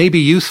 It may be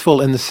useful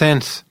in the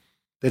sense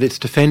that it's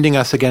defending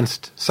us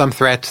against some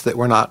threats that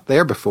were not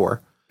there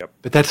before. Yep.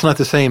 But that's not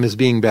the same as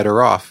being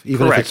better off,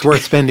 even Correct. if it's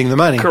worth spending the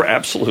money. Correct.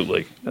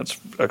 Absolutely. That's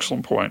an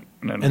excellent point.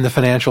 And the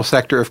financial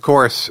sector, of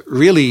course,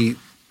 really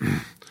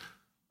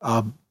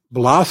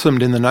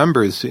blossomed in the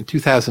numbers. In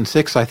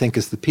 2006, I think,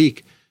 is the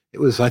peak. It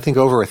was, I think,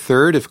 over a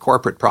third of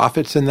corporate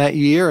profits in that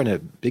year and a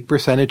big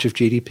percentage of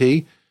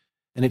GDP.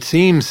 And it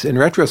seems, in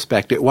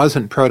retrospect, it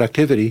wasn't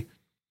productivity.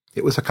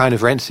 It was a kind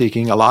of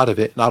rent-seeking, a lot of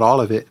it, not all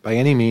of it, by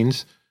any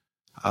means.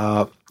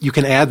 You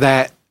can add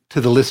that to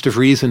the list of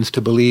reasons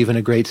to believe in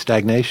a great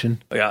stagnation.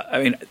 Yeah,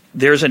 I mean,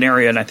 there's an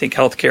area, and I think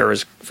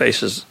healthcare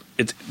faces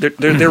it's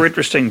they're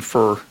interesting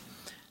for,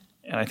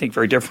 and I think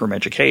very different from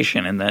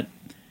education in that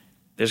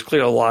there's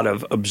clearly a lot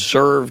of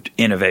observed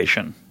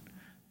innovation.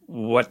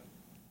 Whether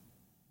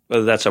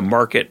that's a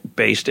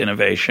market-based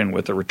innovation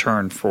with a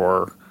return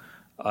for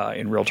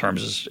in real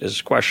terms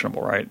is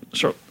questionable, right?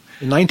 So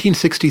in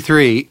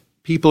 1963,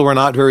 people were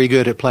not very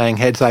good at playing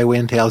heads I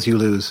win, tails you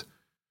lose.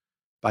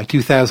 By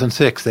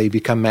 2006, they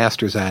become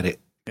masters at it.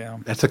 Yeah.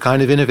 That's a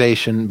kind of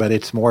innovation, but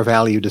it's more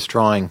value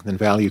destroying than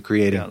value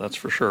creating. Yeah, that's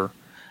for sure.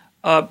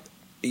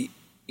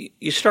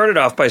 You started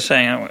off by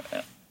saying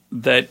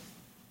that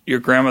your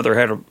grandmother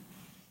had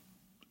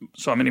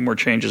so many more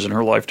changes in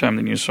her lifetime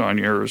than you saw in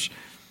yours.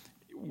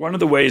 One of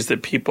the ways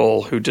that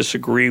people who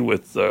disagree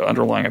with the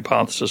underlying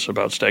hypothesis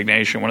about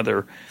stagnation, one of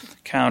their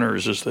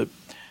counters is that,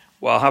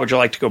 well, how would you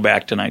like to go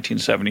back to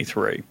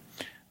 1973?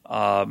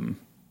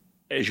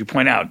 As you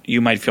point out, you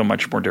might feel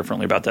much more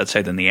differently about that,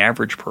 say, than the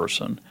average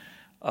person.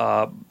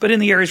 But in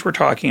the areas we're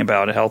talking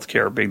about,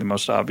 healthcare being the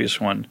most obvious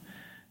one,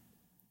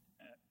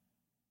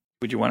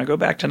 would you want to go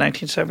back to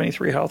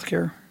 1973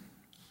 healthcare?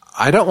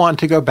 I don't want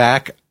to go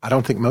back. I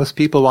don't think most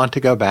people want to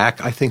go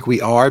back. I think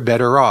we are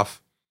better off.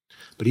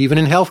 But even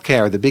in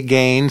healthcare, the big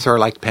gains are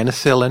like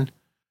penicillin.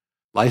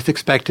 Life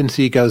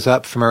expectancy goes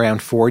up from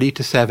around 40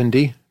 to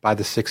 70 by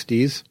the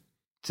 60s.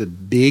 It's a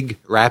big,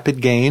 rapid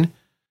gain.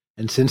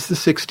 And since the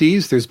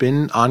 60s, there's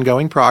been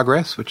ongoing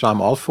progress, which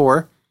I'm all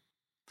for,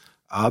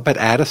 but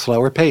at a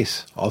slower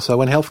pace,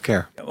 also in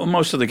healthcare. Well,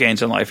 most of the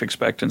gains in life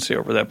expectancy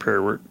over that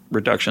period were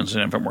reductions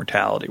in infant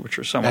mortality, which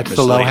are somewhat That's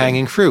misleading. the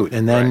low-hanging fruit.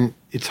 And then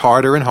It's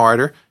harder and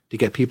harder to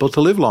get people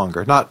to live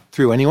longer, not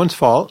through anyone's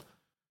fault.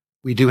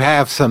 We do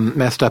have some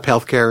messed up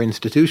healthcare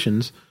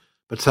institutions,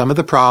 but some of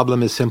the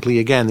problem is simply,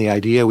 again, the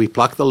idea we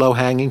pluck the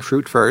low-hanging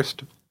fruit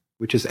first,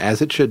 which is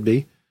as it should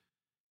be,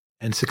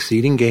 and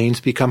succeeding gains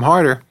become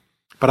harder.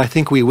 But I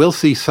think we will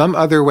see some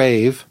other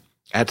wave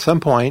at some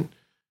point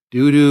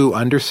due to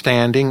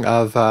understanding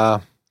of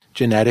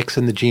genetics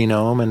and the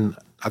genome and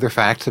other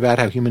facts about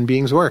how human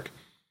beings work.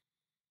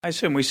 I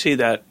assume we see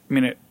that. I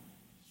mean, in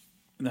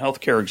the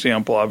healthcare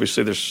example,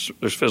 obviously there's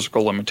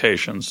physical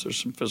limitations.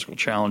 There's some physical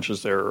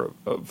challenges there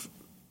of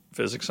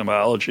physics and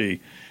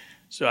biology.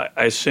 So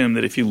I assume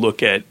that if you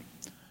look at,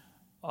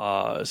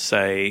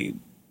 say,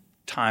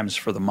 times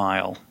for the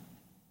mile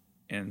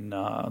in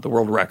the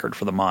world record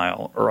for the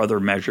mile or other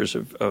measures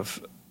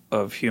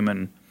of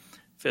human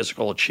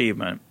physical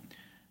achievement,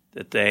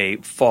 that they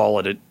fall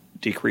at a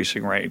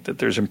decreasing rate, that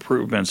there's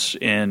improvements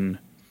in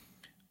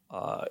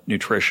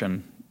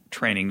nutrition,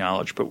 training,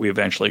 knowledge, but we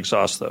eventually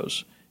exhaust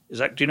those.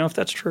 Do you know if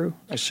that's true?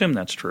 I assume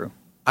that's true.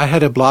 I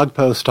had a blog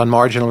post on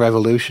Marginal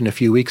Revolution a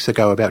few weeks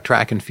ago about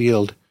track and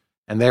field,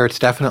 and there it's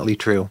definitely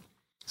true.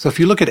 So if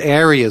you look at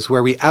areas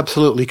where we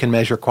absolutely can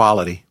measure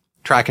quality,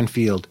 track and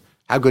field,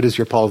 how good is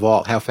your pole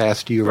vault? How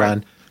fast do you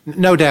run?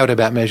 No doubt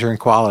about measuring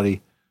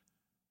quality.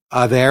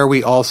 There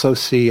we also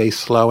see a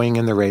slowing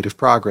in the rate of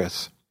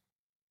progress.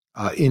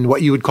 In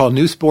what you would call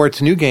new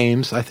sports, new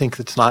games, I think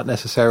that's not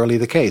necessarily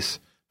the case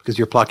because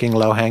you're plucking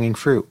low-hanging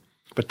fruit.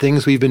 But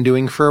things we've been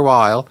doing for a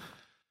while,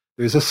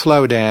 there's a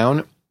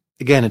slowdown.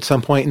 Again, at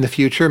some point in the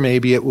future,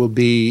 maybe it will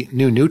be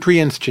new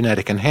nutrients,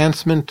 genetic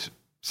enhancement,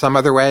 some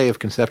other way of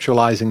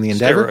conceptualizing the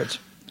endeavor. Steroids.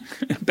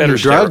 Better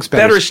drugs,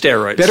 better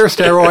steroids. Better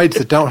steroids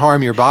that don't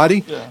harm your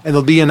body, and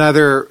there'll be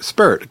another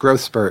spurt,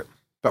 growth spurt.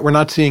 But we're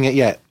not seeing it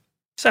yet.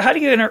 So how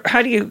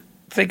do you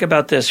think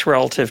about this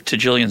relative to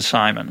Jillian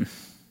Simon,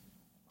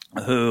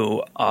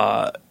 who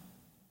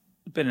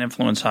been an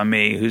influence on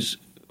me, who's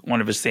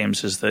one of his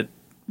themes is that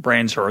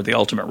brains are the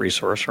ultimate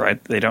resource,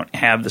 right? They don't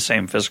have the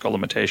same physical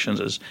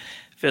limitations as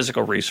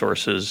physical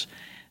resources.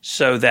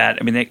 so that,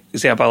 I mean, the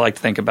example I like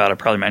to think about, I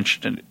probably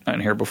mentioned it on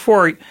here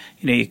before,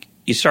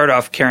 you start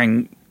off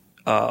carrying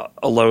a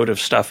load of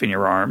stuff in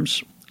your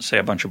arms, say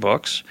a bunch of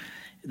books.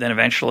 Then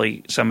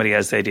eventually somebody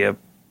has the idea of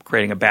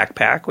creating a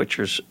backpack, which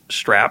is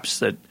straps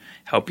that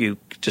help you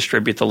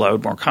distribute the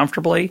load more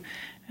comfortably.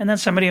 And then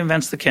somebody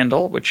invents the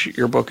Kindle, which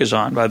your book is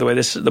on. By the way,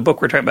 the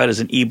book we're talking about is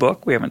an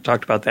e-book. We haven't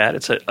talked about that.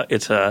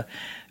 It's a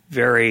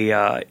very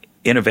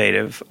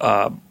innovative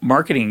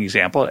marketing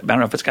example. I don't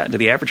know if it's gotten to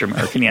the average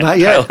American yet. Not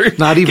yet. Tyler,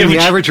 not even the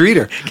average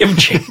reader. Give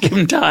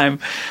him time.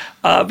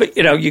 But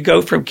you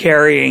go from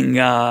carrying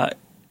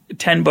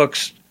 10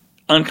 books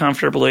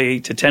uncomfortably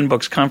to 10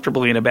 books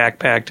comfortably in a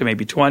backpack to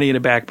maybe 20 in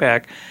a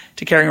backpack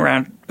to carrying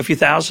around a few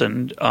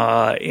thousand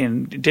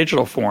in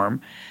digital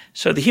form.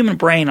 So the human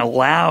brain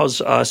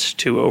allows us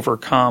to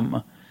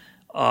overcome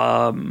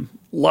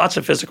lots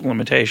of physical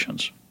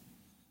limitations.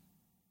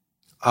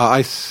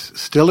 I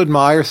still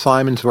admire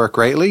Simon's work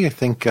greatly. I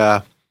think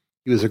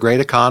he was a great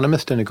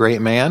economist and a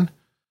great man.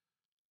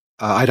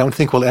 I don't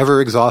think we'll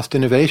ever exhaust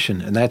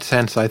innovation. In that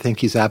sense, I think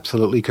he's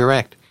absolutely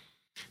correct.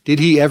 Did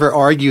he ever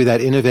argue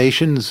that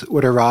innovations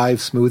would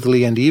arrive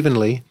smoothly and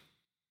evenly?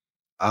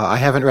 I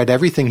haven't read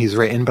everything he's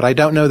written, but I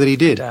don't know that he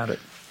did. I doubt it.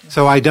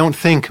 So I don't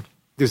think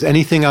there's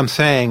anything I'm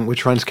saying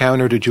which runs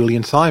counter to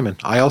Julian Simon.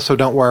 I also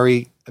don't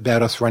worry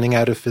about us running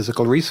out of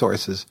physical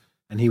resources,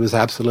 and he was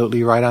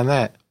absolutely right on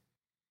that.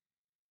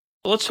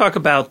 Let's talk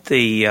about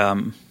the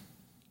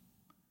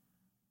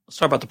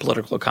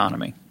political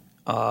economy.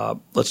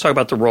 Let's talk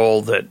about the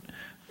role that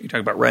you talk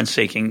about rent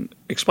seeking.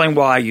 Explain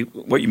what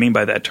you mean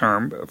by that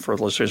term for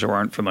listeners who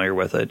aren't familiar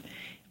with it.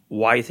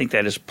 Why you think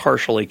that has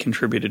partially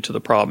contributed to the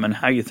problem, and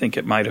how you think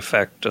it might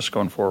affect us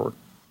going forward.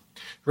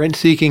 Rent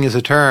seeking is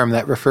a term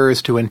that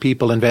refers to when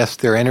people invest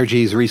their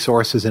energies,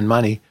 resources, and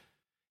money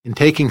in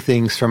taking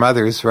things from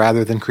others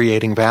rather than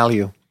creating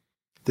value.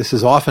 This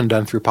is often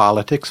done through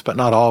politics, but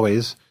not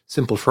always.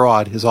 Simple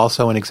fraud is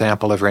also an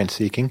example of rent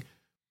seeking.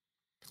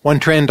 One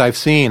trend I've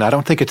seen, I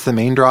don't think it's the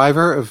main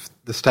driver of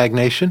the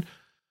stagnation,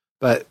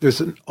 but there's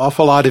an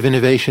awful lot of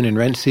innovation in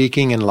rent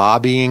seeking and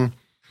lobbying,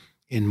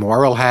 in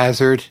moral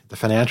hazard, the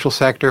financial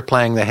sector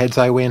playing the heads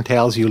I win,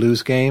 tails you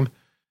lose game.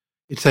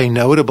 It's a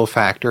notable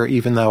factor,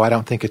 even though I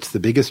don't think it's the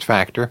biggest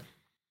factor.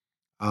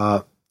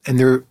 And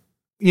there,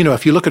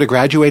 if you look at a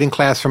graduating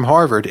class from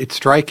Harvard, it's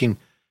striking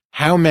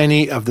how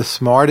many of the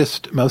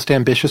smartest, most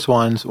ambitious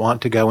ones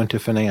want to go into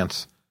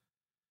finance.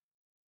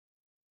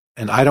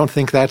 And I don't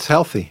think that's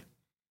healthy.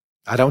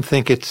 I don't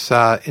think it's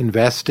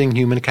investing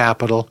human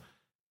capital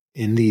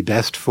in the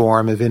best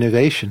form of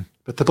innovation.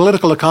 But the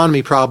political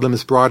economy problem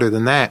is broader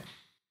than that.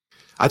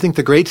 I think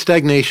the great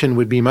stagnation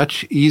would be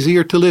much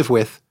easier to live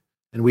with,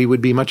 and we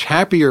would be much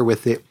happier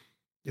with it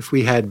if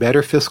we had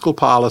better fiscal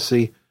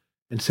policy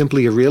and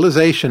simply a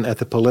realization at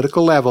the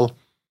political level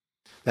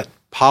that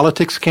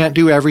politics can't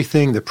do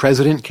everything, the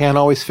president can't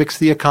always fix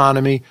the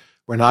economy,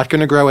 we're not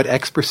going to grow at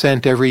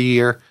X% every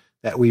year,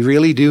 that we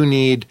really do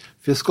need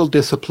fiscal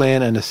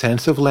discipline and a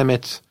sense of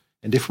limits.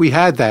 And if we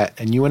had that,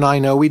 and you and I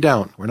know we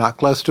don't, we're not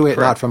close to it,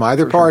 Correct. Not from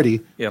either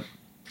party, Yep.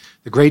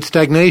 The great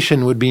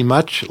stagnation would be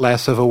much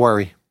less of a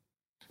worry.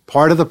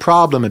 Part of the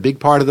problem, a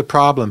big part of the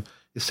problem,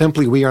 is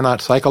simply we are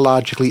not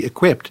psychologically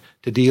equipped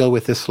to deal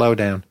with this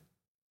slowdown.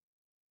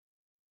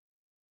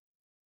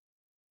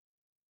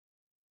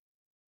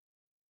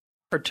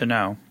 Hard to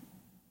know.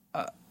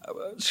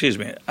 Excuse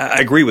me. I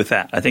agree with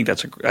that. I think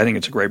it's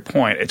a great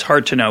point. It's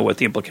hard to know what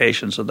the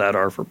implications of that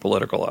are for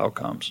political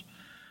outcomes.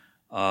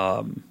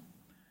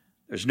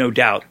 There's no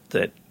doubt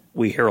that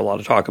we hear a lot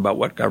of talk about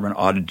what government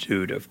ought to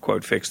do to,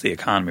 quote, fix the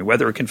economy,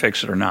 whether it can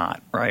fix it or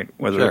not, right?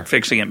 Whether Sure.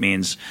 fixing it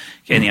means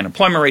getting the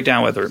unemployment rate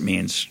down, whether it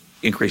means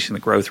increasing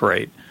the growth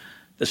rate.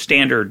 The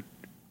standard,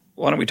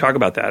 why don't we talk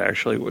about that,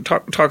 actually? We'll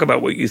talk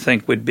about what you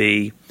think would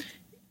be,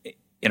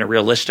 in a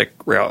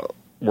realistic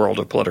world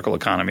of political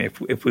economy,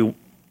 if we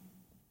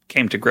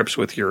came to grips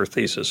with your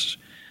thesis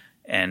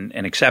and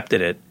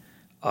accepted it,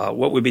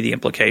 what would be the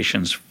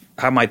implications?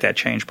 How might that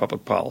change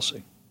public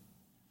policy?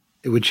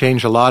 It would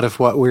change a lot of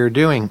what we're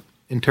doing.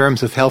 In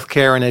terms of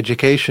healthcare and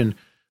education,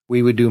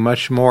 we would do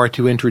much more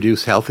to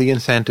introduce healthy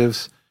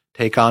incentives,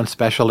 take on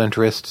special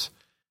interests.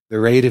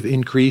 The rate of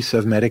increase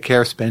of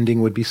Medicare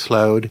spending would be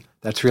slowed.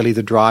 That's really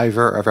the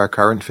driver of our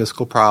current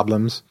fiscal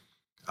problems.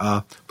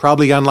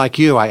 Probably unlike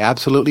you, I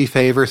absolutely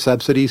favor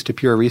subsidies to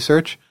pure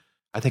research.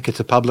 I think it's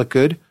a public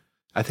good.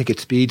 I think it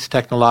speeds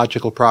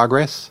technological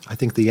progress. I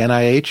think the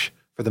NIH,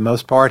 for the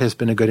most part, has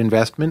been a good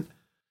investment.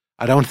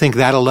 I don't think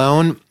that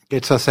alone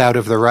gets us out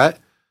of the rut.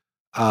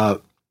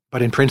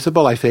 But in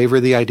principle, I favor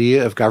the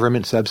idea of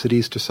government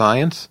subsidies to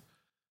science.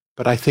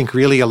 But I think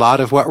really a lot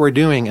of what we're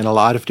doing in a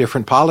lot of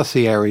different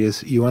policy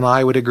areas, you and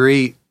I would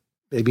agree,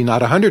 maybe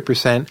not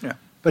 100%,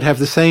 but have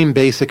the same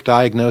basic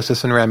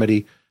diagnosis and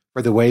remedy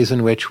for the ways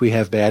in which we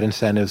have bad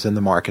incentives in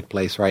the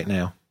marketplace right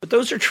now. But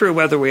those are true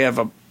whether we have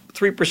a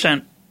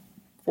 3%,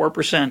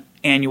 4%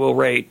 annual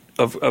rate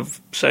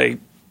of, say,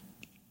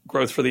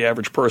 growth for the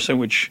average person,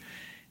 which,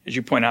 as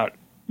you point out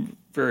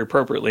very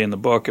appropriately in the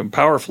book and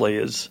powerfully,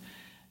 is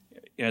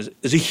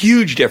there's a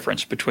huge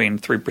difference between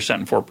 3%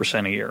 and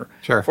 4% a year.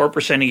 Sure.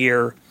 4% a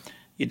year,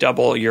 you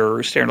double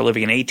your standard of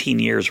living in 18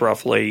 years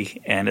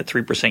roughly, and at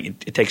 3%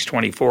 it takes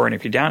 24. And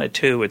if you're down at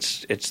 2,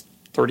 it's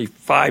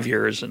 35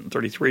 years and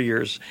 33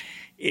 years.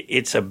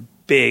 It's a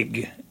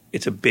big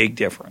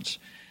difference.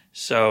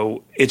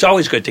 So it's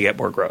always good to get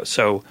more growth.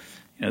 So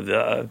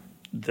the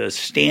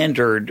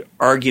standard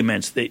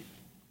arguments that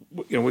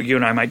you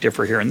and I might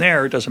differ here and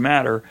there, it doesn't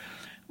matter.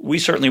 We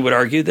certainly would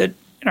argue that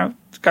the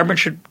government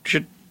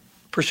should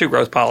pursue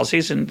growth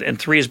policies, and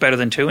 3 is better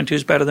than 2, and 2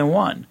 is better than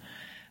 1.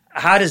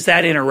 How does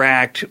that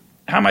interact?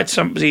 How might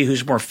somebody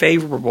who's more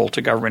favorable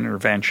to government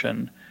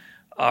intervention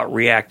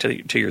react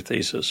to your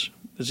thesis?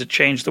 Does it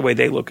change the way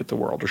they look at the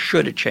world, or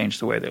should it change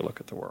the way they look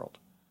at the world?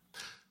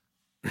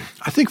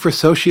 I think for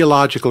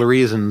sociological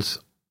reasons,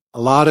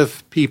 a lot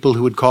of people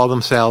who would call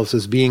themselves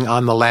as being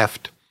on the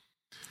left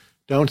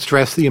don't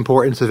stress the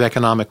importance of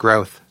economic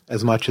growth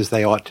as much as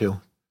they ought to. I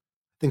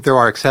think there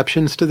are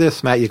exceptions to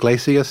this. Matt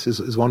Yglesias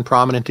is one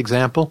prominent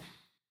example.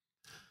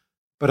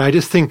 But I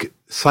just think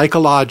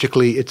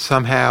psychologically it's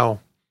somehow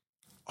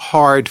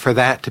hard for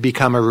that to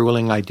become a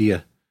ruling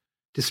idea.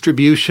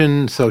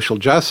 Distribution, social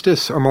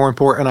justice are more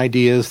important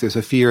ideas. There's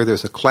a fear,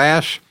 there's a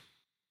clash.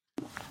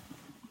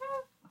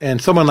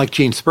 And someone like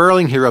Gene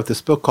Sperling, he wrote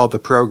this book called The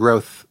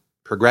Pro-Growth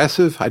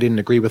Progressive. I didn't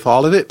agree with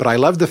all of it, but I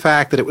loved the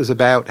fact that it was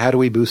about how do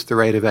we boost the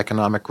rate of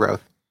economic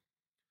growth.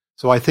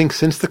 So I think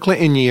since the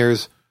Clinton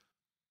years,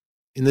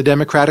 in the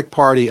Democratic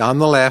Party on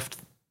the left,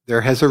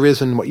 there has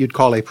arisen what you'd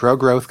call a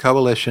pro-growth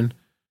coalition,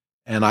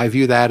 and I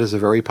view that as a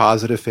very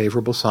positive,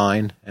 favorable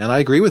sign, and I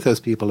agree with those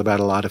people about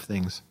a lot of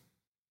things.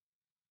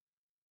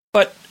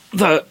 But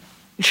the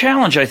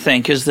challenge, I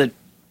think, is that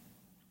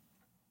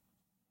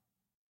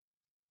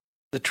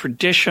the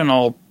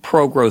traditional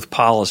pro-growth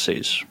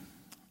policies,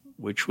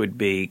 which would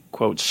be,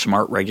 quote,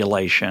 smart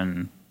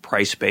regulation,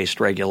 price-based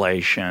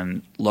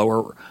regulation,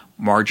 lower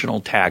marginal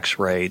tax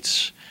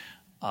rates,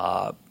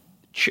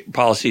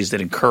 policies that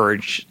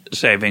encourage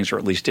savings or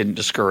at least didn't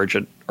discourage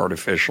it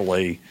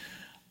artificially,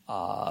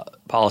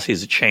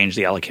 policies that change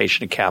the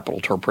allocation of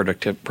capital toward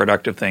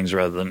productive things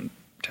rather than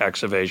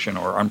tax evasion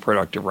or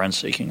unproductive rent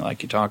seeking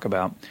like you talk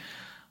about.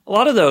 A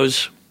lot of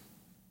those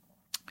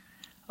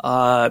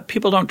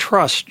people don't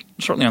trust,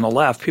 certainly on the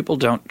left, people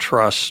don't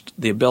trust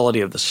the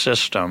ability of the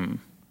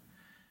system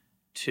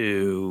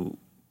to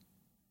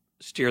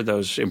steer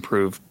those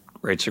improved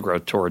rates of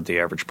growth toward the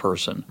average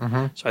person.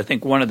 Mm-hmm. So I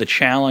think one of the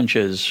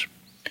challenges,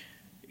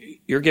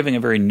 you're giving a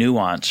very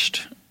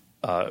nuanced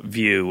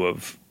view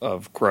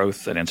of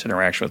growth and its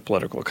interaction with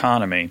political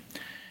economy.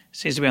 It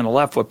seems to be on the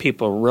left what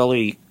people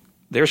really,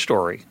 their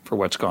story for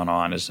what's gone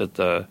on is that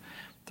the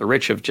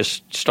rich have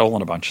just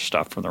stolen a bunch of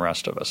stuff from the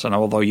rest of us. And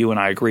although you and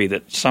I agree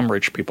that some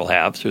rich people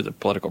have through the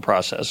political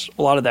process,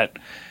 a lot of that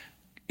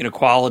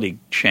inequality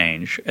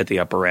change at the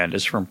upper end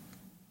is from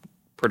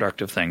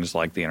productive things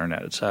like the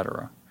internet, et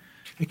cetera.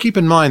 And keep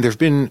in mind, there have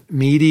been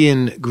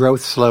median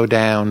growth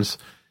slowdowns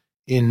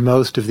in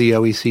most of the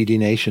OECD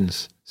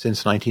nations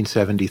since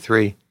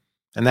 1973.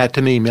 And that,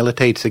 to me,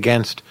 militates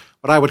against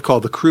what I would call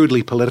the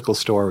crudely political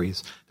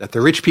stories, that the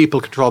rich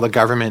people control the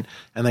government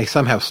and they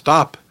somehow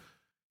stop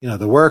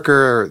the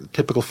worker or the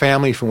typical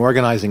family from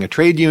organizing a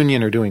trade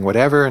union or doing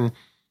whatever. And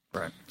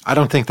right. I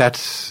don't think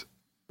that's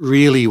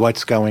really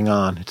what's going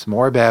on. It's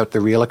more about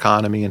the real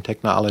economy and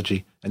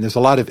technology. And there's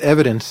a lot of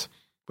evidence,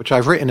 which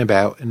I've written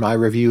about in my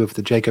review of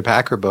the Jacob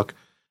Hacker book,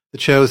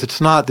 that shows it's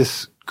not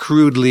this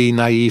crudely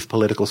naive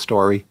political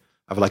story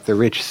of like the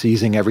rich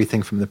seizing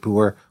everything from the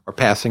poor or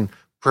passing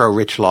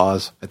pro-rich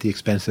laws at the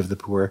expense of the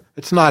poor.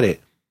 It's not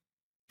it.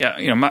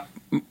 Yeah,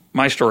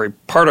 my story,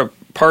 part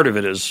of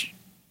it is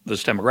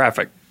this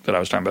demographic that I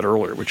was talking about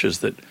earlier, which is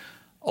that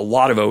a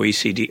lot of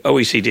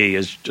OECD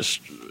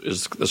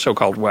is the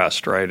so-called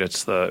West, right?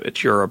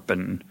 It's Europe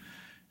and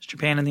is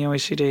Japan in the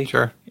OECD?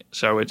 Sure.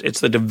 So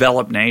it's the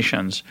developed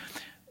nations.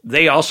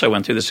 They also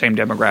went through the same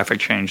demographic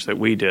change that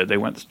we did. They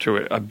went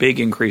through a big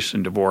increase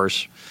in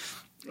divorce,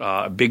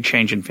 a big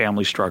change in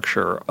family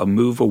structure, a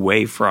move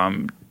away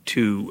from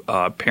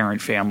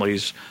two-parent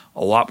families,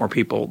 a lot more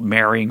people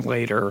marrying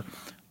later,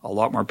 a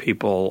lot more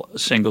people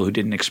single who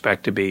didn't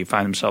expect to be,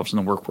 find themselves in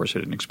the workforce who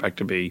didn't expect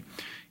to be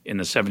in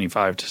the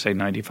 75 to, say,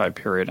 95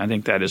 period. I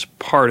think that is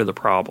part of the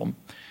problem.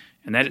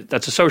 And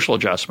that's a social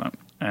adjustment.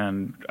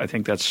 And I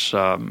think that's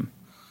part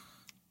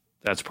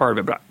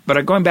of it.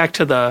 But going back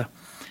to the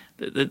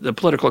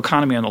political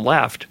economy on the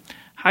left,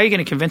 how are you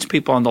going to convince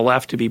people on the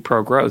left to be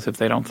pro-growth if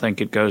they don't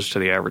think it goes to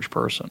the average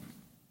person?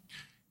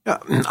 Yeah,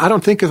 I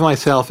don't think of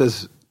myself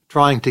as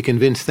trying to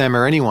convince them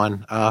or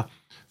anyone.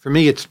 For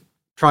me, it's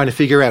trying to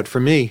figure out for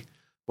me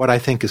what I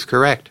think is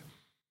correct.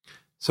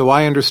 So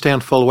I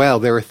understand full well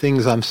there are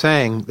things I'm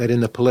saying that in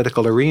the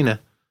political arena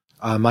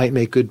might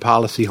make good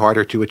policy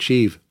harder to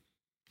achieve.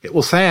 It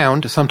will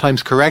sound,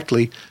 sometimes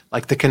correctly,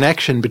 like the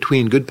connection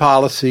between good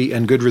policy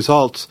and good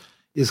results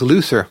is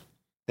looser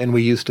than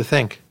we used to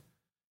think.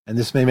 And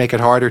this may make it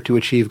harder to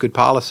achieve good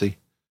policy.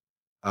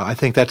 I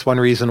think that's one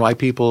reason why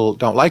people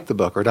don't like the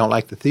book or don't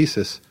like the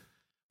thesis.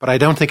 but I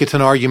don't think it's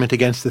an argument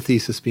against the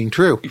thesis being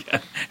true.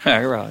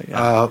 Right,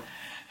 yeah.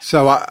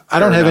 So I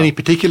don't have any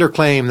particular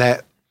claim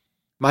that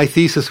my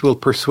thesis will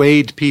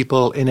persuade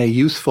people in a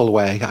useful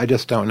way. I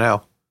just don't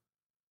know.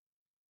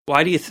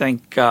 Why do you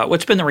think,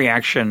 what's been the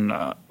reaction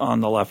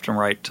on the left and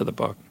right to the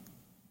book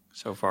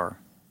so far?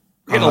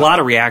 We're getting a lot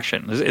of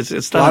reaction.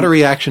 It's done, a lot of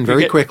reaction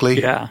very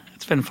quickly. Yeah,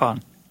 it's been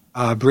fun.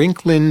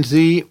 Brink,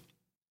 Lindsay,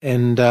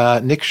 and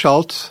Nick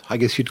Schultz, I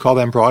guess you'd call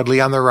them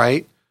broadly on the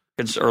right.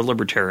 Or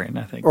libertarian,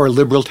 I think. Or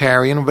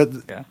libertarian, but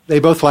they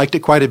both liked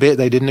it quite a bit.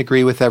 They didn't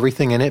agree with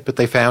everything in it, but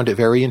they found it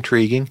very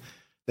intriguing,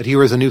 that here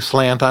was a new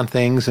slant on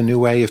things, a new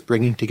way of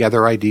bringing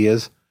together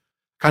ideas,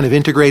 kind of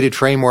integrated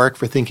framework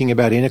for thinking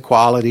about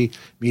inequality,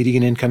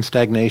 median income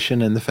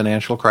stagnation, and the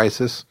financial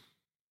crisis.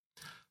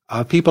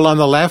 People on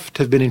the left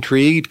have been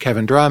intrigued.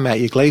 Kevin Drum, Matt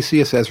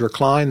Yglesias, Ezra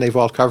Klein, they've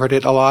all covered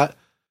it a lot.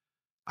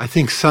 I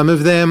think some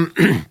of them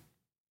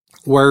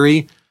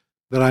worry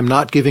that I'm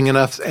not giving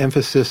enough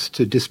emphasis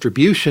to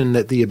distribution,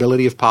 that the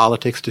ability of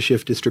politics to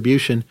shift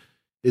distribution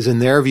is, in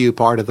their view,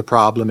 part of the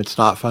problem. It's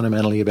not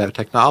fundamentally about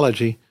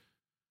technology.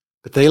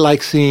 But they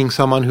like seeing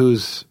someone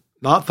who's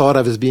not thought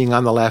of as being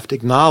on the left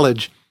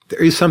acknowledge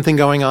there is something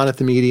going on at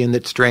the median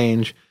that's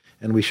strange,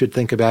 and we should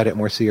think about it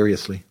more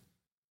seriously.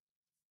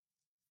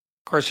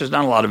 Of course, there's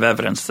not a lot of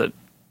evidence that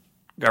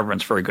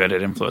government's very good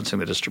at influencing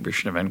the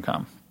distribution of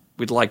income.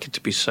 We'd like it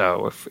to be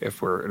so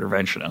if we're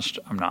interventionists.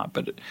 I'm not.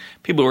 But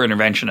people who are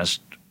interventionists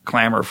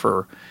clamor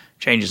for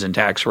changes in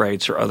tax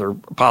rates or other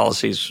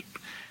policies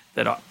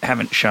that don't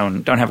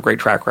have a great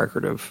track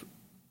record of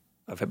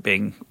it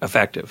being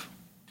effective.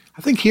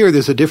 I think here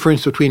there's a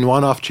difference between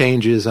one-off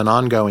changes and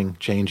ongoing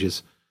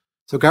changes.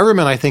 So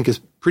government, I think, is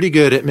pretty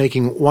good at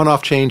making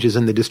one-off changes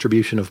in the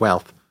distribution of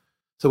wealth.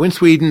 So in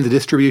Sweden, the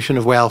distribution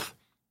of wealth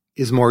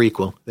is more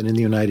equal than in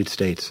the United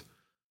States.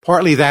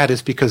 Partly that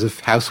is because of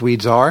how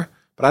Swedes are,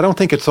 but I don't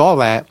think it's all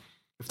that.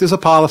 If there's a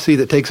policy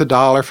that takes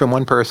 $1 from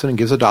one person and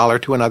gives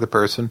 $1 to another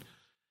person,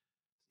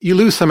 you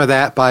lose some of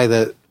that by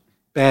the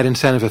bad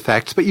incentive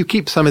effects, but you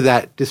keep some of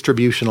that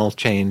distributional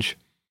change.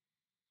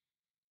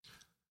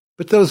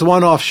 But those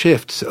one-off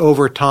shifts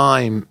over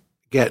time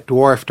get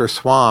dwarfed or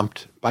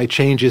swamped by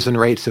changes in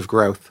rates of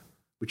growth,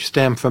 which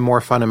stem from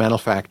more fundamental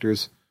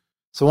factors.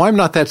 So I'm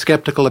not that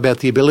skeptical about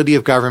the ability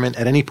of government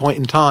at any point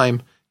in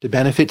time to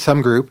benefit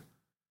some group.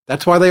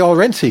 That's why they all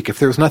rent seek. If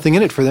there was nothing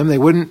in it for them, there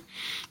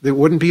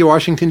wouldn't be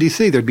Washington,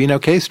 D.C. There'd be no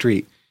K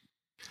Street.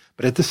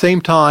 But at the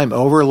same time,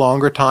 over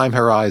longer time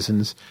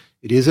horizons,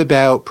 it is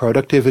about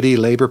productivity,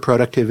 labor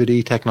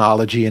productivity,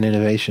 technology, and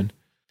innovation.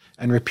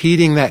 And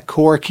repeating that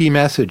core key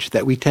message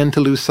that we tend to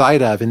lose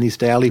sight of in these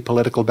daily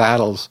political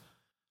battles,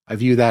 I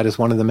view that as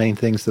one of the main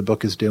things the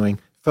book is doing.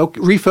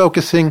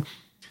 Refocusing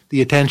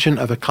the attention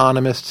of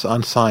economists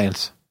on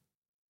science.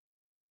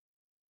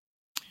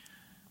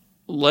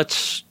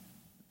 Let's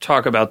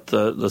talk about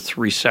the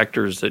three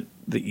sectors that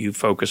you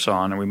focus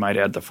on, and we might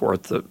add the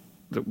fourth that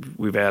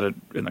we've added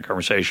in the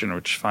conversation,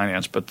 which is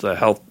finance, but the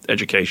health,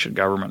 education,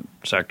 government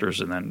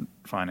sectors, and then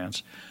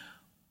finance.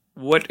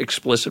 What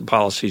explicit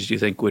policies do you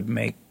think would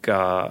make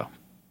those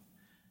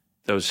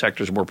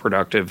sectors more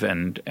productive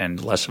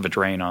and less of a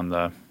drain on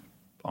the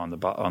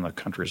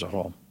country as a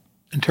whole?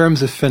 In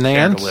terms of finance,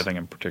 standard of living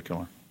in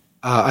particular.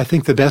 I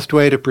think the best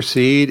way to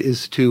proceed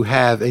is to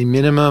have a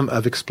minimum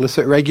of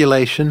explicit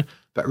regulation,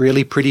 but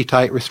really pretty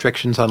tight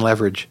restrictions on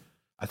leverage.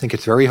 I think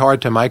it's very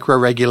hard to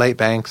micro-regulate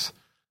banks,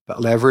 but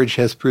leverage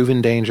has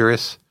proven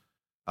dangerous.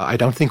 I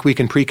don't think we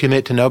can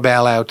pre-commit to no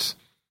bailouts,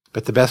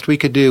 but the best we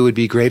could do would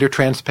be greater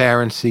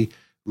transparency,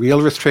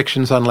 real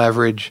restrictions on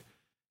leverage,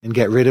 and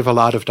get rid of a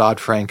lot of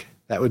Dodd-Frank.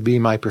 That would be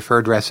my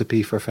preferred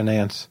recipe for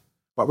finance.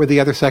 What were the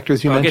other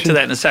sectors you mentioned? I'll get to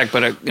that in a sec,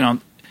 but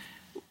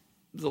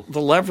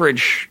the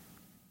leverage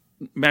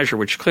measure,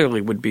 which clearly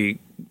would be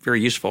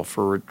very useful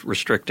for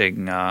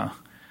restricting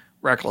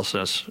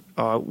recklessness,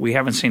 we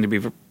haven't seemed to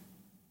be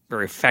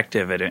very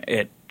effective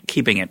at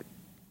keeping it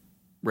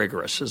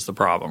rigorous is the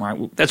problem,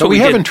 right? That's what we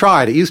haven't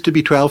tried. It used to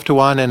be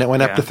 12-1 and it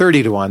went up to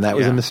 30-1. That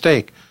was a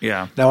mistake.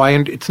 Yeah. Now,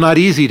 it's not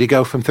easy to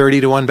go from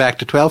 30-1 back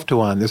to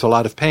 12-1. There's a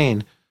lot of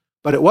pain.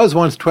 But it was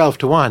once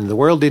 12-1. The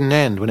world didn't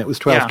end when it was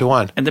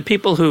 12-1. And the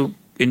people who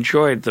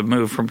enjoyed the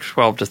move from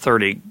 12 to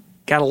 30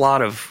 got a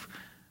lot of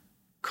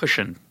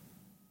cushion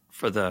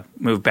for the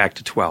move back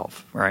to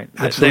 12, right?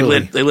 Absolutely.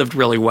 They lived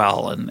really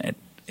well, and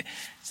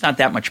it's not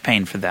that much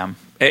pain for them.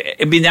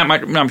 I mean, not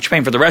much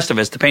pain for the rest of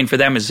us. The pain for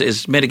them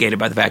is mitigated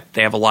by the fact that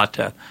they have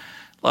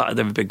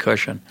they have a big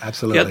cushion.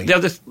 Absolutely. The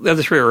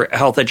other three are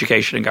health,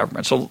 education, and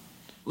government. So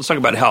let's talk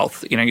about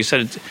health. You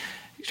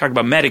talk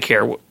about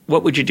Medicare.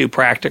 What would you do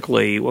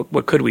practically?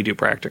 What could we do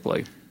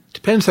practically?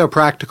 Depends how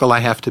practical I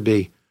have to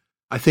be.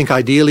 I think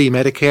ideally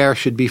Medicare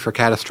should be for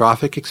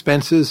catastrophic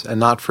expenses and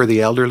not for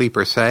the elderly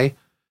per se.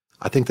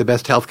 I think the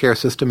best healthcare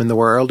system in the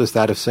world is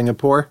that of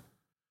Singapore,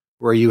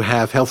 where you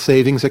have health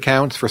savings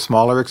accounts for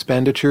smaller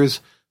expenditures,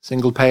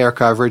 single-payer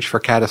coverage for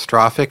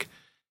catastrophic,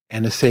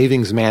 and a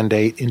savings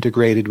mandate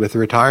integrated with the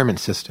retirement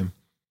system.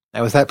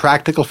 Now, is that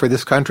practical for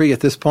this country at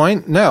this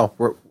point? No.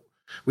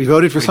 We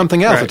voted for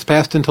something else. Right. It's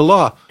passed into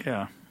law.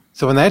 Yeah.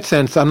 So in that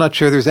sense, I'm not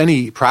sure there's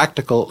any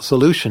practical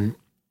solution,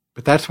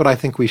 but that's what I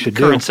think we should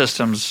do. Current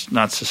system's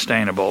not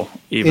sustainable.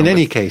 In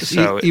any case,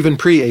 so even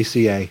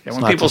pre-ACA,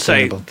 when people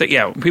say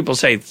when people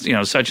say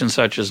such and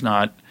such is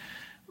not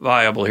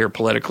viable here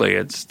politically,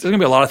 there's going to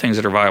be a lot of things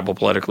that are viable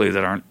politically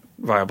that aren't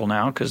viable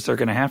now because they're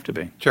going to have to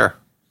be. Sure.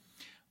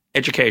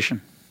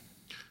 Education.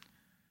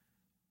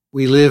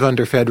 We live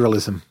under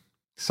federalism,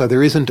 so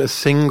there isn't a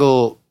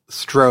single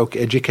stroke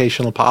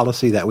educational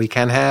policy that we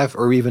can have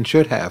or even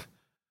should have.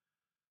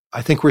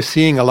 I think we're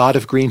seeing a lot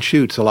of green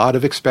shoots, a lot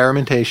of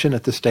experimentation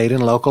at the state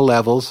and local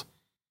levels.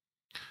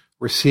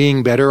 We're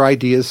seeing better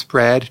ideas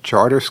spread.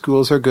 Charter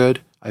schools are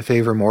good. I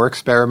favor more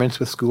experiments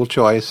with school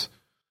choice.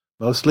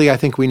 Mostly, I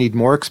think we need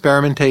more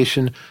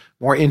experimentation,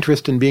 more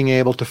interest in being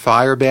able to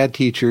fire bad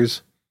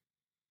teachers.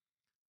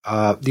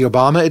 The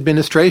Obama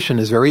administration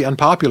is very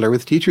unpopular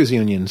with teachers'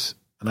 unions,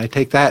 and I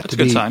take that to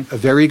be a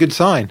very good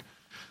sign.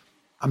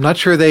 I'm not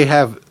sure they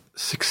have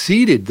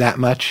succeeded that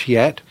much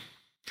yet,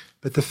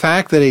 but the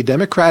fact that a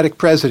Democratic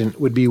president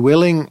would be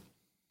willing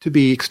to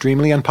be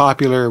extremely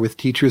unpopular with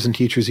teachers and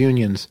teachers'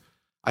 unions,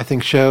 I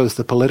think shows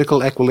the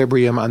political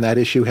equilibrium on that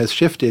issue has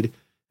shifted,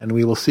 and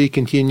we will see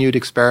continued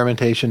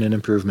experimentation and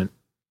improvement.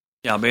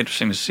 Yeah, it'll be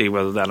interesting to see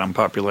whether that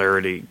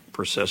unpopularity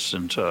persists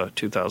into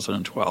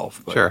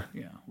 2012. But, sure.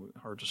 Yeah,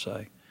 hard to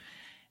say.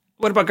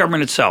 What about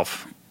government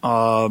itself?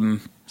 Some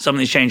of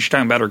these changes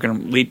you're talking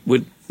about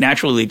would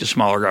naturally lead to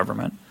smaller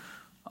government.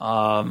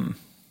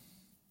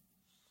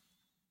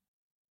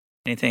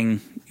 Anything?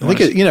 I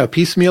think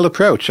piecemeal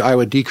approach. I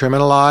would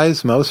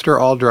decriminalize most or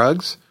all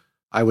drugs.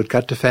 I would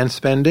cut defense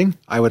spending.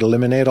 I would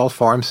eliminate all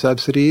farm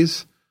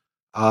subsidies.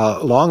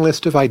 Long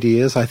list of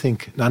ideas. I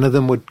think none of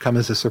them would come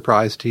as a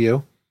surprise to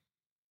you.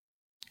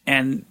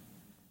 And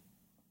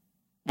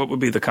what would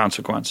be the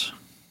consequence?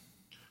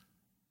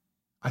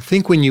 I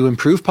think when you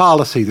improve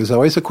policy, there's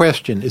always a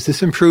question. Is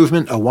this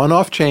improvement a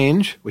one-off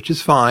change, which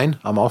is fine,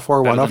 I'm all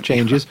for one-off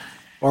changes,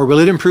 or will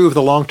it improve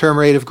the long-term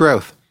rate of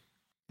growth?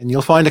 And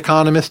you'll find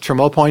economists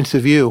from all points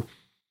of view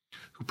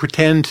who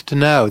pretend to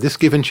know this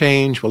given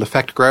change will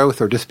affect growth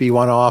or just be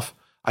one-off.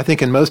 I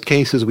think in most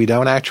cases we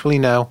don't actually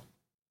know.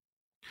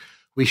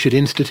 We should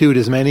institute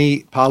as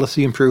many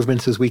policy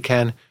improvements as we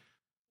can.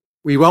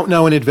 We won't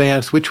know in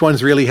advance which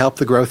ones really help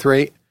the growth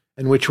rate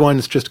and which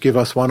ones just give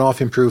us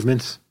one-off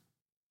improvements.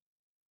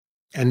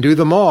 And do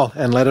them all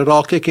and let it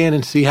all kick in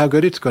and see how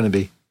good it's going to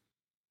be.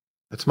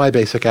 That's my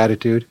basic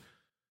attitude.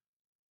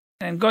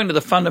 And going to the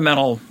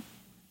fundamental,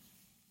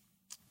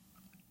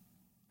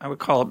 I would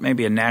call it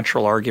maybe a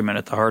natural argument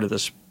at the heart of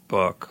this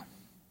book,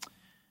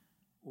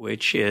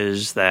 which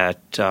is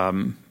that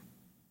I'd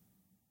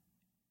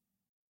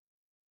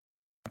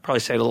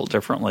probably say it a little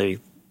differently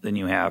than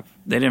you have.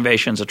 That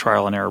innovation is a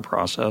trial and error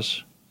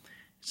process.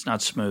 It's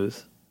not smooth.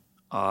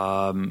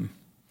 And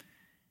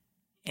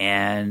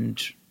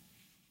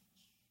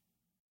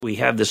we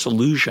have this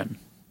illusion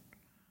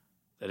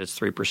that it's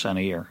 3%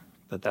 a year,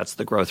 that's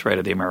the growth rate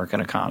of the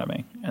American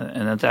economy,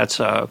 and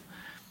that's a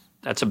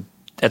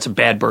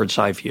bad bird's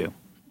eye view,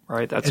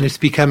 right? It's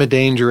become a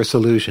dangerous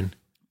illusion.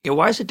 Yeah,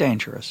 why is it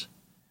dangerous?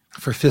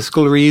 For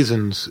fiscal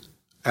reasons,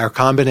 our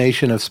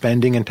combination of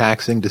spending and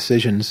taxing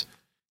decisions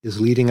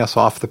is leading us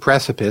off the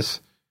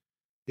precipice.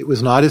 It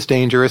was not as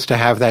dangerous to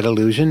have that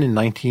illusion in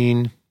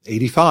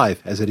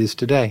 1985 as it is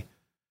today.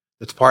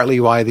 That's partly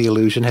why the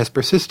illusion has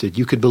persisted.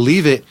 You could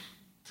believe it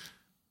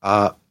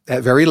at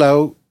very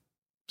low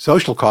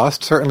social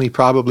cost, certainly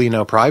probably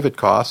no private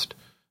cost,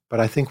 but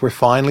I think we're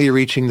finally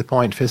reaching the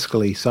point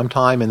fiscally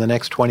sometime in the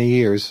next 20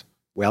 years,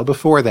 well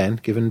before then,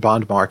 given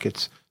bond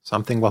markets,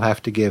 something will have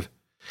to give.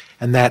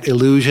 And that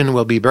illusion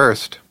will be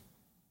burst.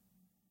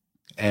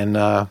 And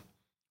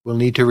we'll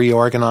need to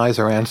reorganize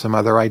around some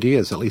other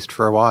ideas, at least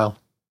for a while.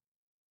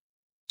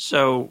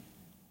 So,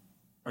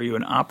 are you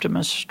an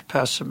optimist,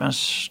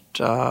 pessimist?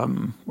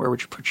 Where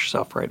would you put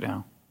yourself right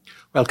now?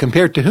 Well,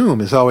 compared to whom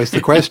is always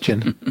the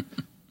question.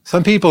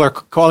 Some people are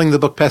calling the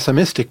book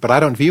pessimistic, but I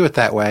don't view it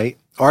that way.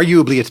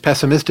 Arguably, it's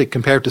pessimistic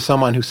compared to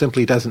someone who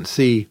simply doesn't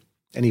see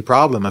any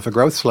problem of a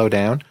growth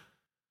slowdown.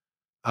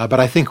 But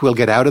I think we'll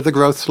get out of the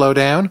growth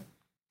slowdown.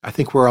 I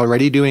think we're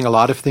already doing a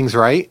lot of things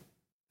right,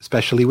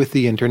 especially with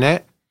the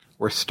internet.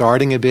 We're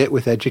starting a bit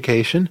with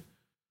education.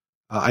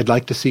 I'd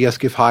like to see us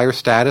give higher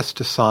status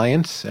to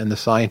science and the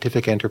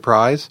scientific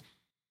enterprise.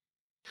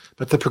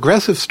 But the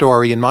progressive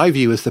story, in my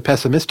view, is the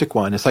pessimistic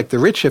one. It's like the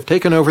rich have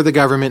taken over the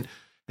government,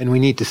 and we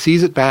need to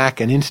seize it back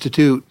and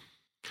institute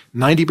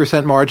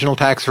 90% marginal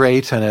tax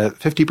rates and a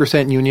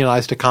 50%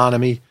 unionized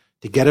economy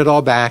to get it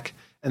all back.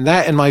 And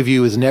that, in my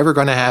view, is never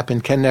going to happen,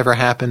 can never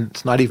happen.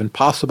 It's not even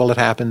possible it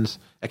happens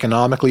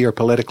economically or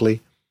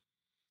politically.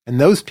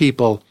 And those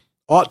people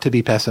ought to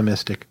be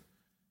pessimistic.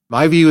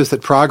 My view is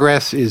that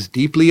progress is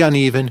deeply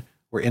uneven.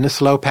 We're in a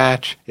slow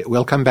patch. It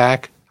will come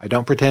back. I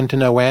don't pretend to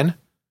know when.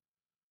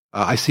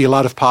 I see a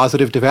lot of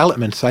positive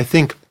developments. I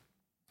think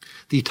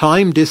the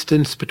time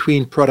distance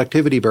between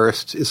productivity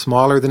bursts is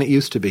smaller than it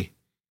used to be,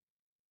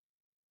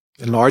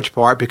 in large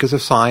part because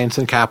of science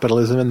and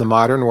capitalism in the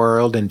modern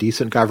world and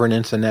decent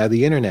governance and now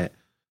the internet.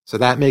 So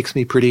that makes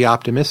me pretty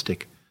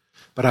optimistic.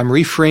 but I'm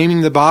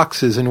reframing the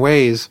boxes in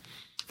ways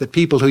that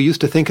people who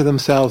used to think of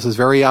themselves as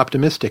very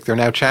optimistic, they're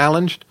now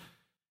challenged,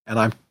 and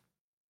I'm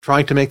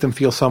trying to make them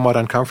feel somewhat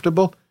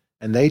uncomfortable,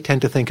 and they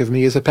tend to think of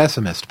me as a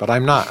pessimist, but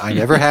I'm not. I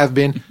never have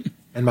been,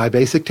 and my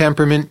basic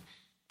temperament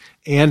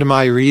and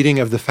my reading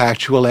of the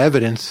factual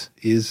evidence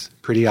is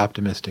pretty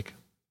optimistic.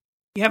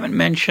 You haven't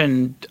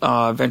mentioned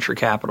venture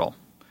capital.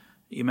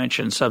 You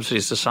mentioned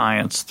subsidies to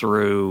science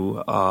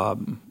through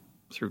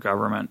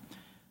government.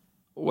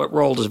 What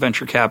role does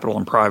venture capital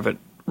and private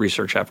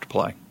research have to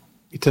play?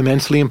 It's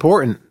immensely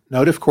important.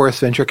 Note, of course,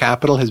 venture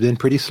capital has been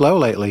pretty slow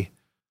lately.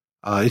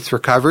 It's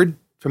recovered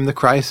from the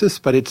crisis,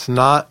 but it's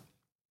not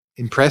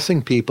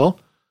impressing people.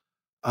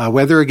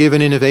 Whether a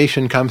given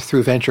innovation comes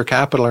through venture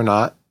capital or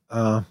not,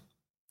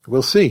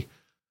 we'll see.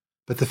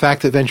 But the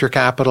fact that venture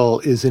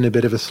capital is in a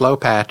bit of a slow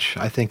patch,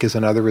 I think, is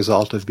another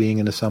result of being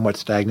in a somewhat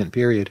stagnant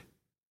period.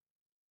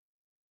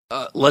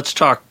 Let's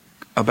talk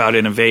about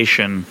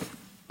innovation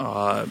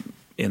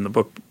in the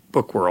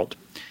book world.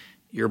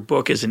 Your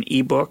book is an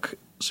ebook,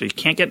 so you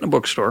can't get in a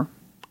bookstore.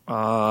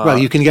 Well,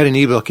 you can get an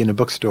ebook in a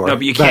bookstore. No,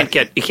 but you can't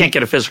get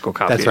a physical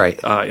copy. That's right.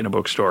 In a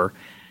bookstore.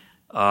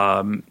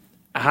 How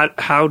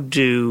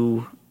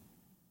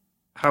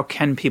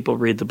can people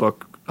read the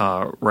book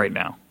right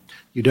now?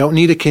 You don't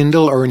need a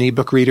Kindle or an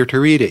ebook reader to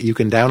read it. You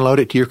can download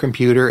it to your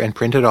computer and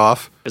print it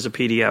off as a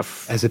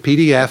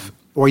PDF,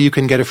 or you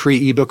can get a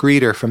free ebook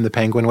reader from the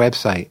Penguin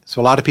website. So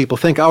a lot of people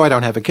think, I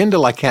don't have a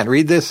Kindle, I can't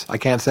read this, I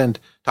can't send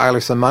Tyler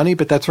some money,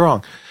 but that's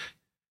wrong.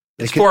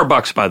 It's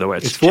 $4, by the way.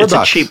 It's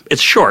 $4.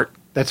 It's short.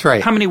 That's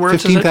right. How many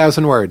words is it?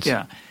 15,000 words.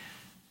 Yeah.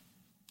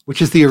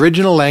 Which is the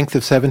original length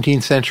of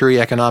 17th century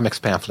economics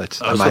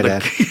pamphlets, I might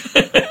add.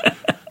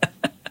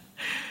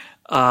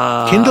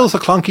 Kindle's a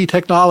clunky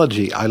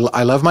technology. I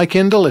love my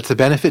Kindle. It's a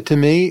benefit to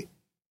me,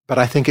 but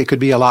I think it could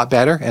be a lot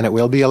better, and it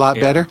will be a lot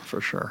better. For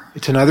sure.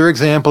 It's another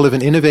example of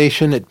an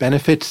innovation that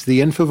benefits the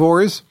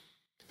infovores,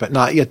 but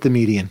not yet the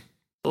median.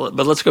 But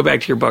let's go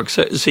back to your book.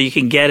 So you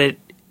can get it,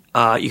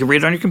 you can read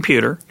it on your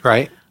computer.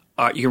 Right.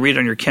 You can read it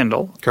on your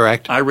Kindle.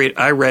 Correct. I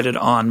read it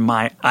on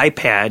my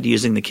iPad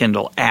using the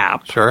Kindle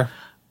app. Sure.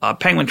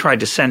 Penguin tried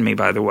to send me,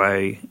 by the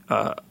way,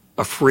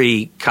 a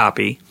free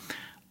copy.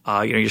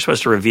 You're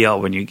supposed to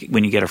reveal when you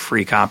get a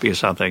free copy of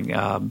something.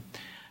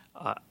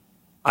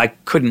 I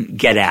couldn't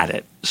get at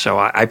it, so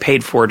I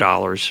paid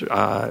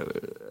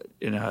 $4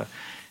 in a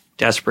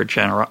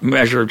desperate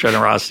measure of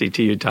generosity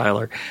to you,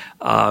 Tyler.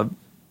 But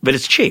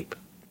it's cheap.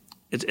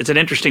 It's an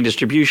interesting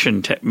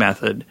distribution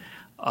method.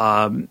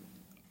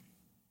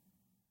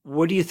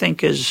 What do you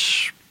think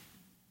is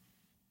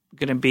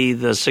going to be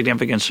the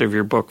significance of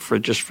your book for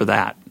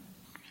that?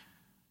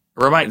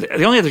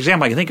 The only other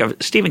example I can think of,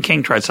 Stephen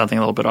King tried something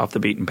a little bit off the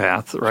beaten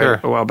path, right? Sure.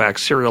 A while back,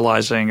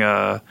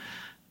 serializing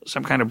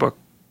some kind of book.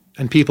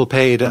 And people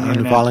paid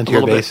on a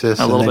volunteer basis,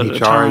 and then he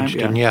charged.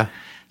 Yeah.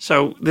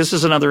 So this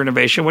is another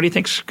innovation. What do you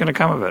think's going to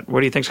come of it?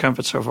 What do you think's come of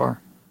it so far?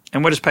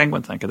 And what does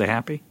Penguin think? Are they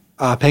happy?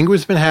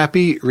 Penguin's been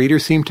happy.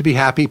 Readers seem to be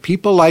happy.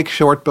 People like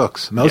short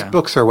books. Most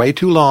books are way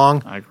too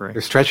long. I agree.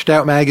 They're stretched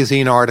out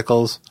magazine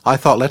articles. I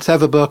thought, let's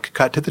have a book,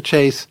 cut to the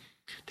chase,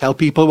 tell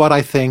people what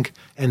I think,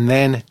 and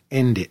then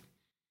end it.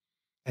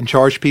 And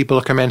charge people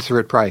a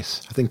commensurate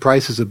price. I think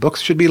prices of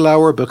books should be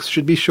lower. Books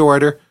should be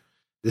shorter.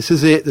 This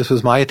is it. This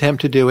was my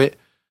attempt to do it.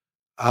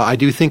 I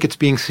do think it's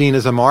being seen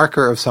as a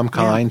marker of some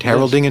kind,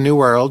 heralding a new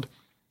world.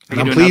 And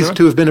I'm pleased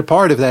to have been a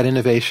part of that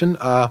innovation.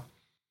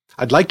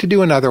 I'd like to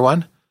do another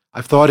one.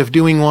 I've thought of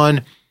doing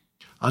one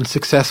on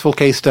successful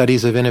case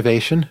studies of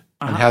innovation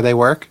and how they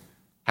work,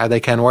 how they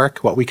can work,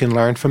 what we can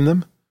learn from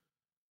them.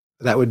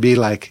 That would be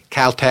like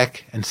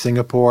Caltech and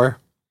Singapore.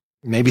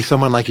 Maybe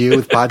someone like you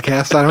with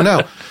podcasts, I don't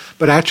know.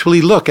 But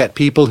actually look at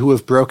people who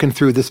have broken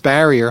through this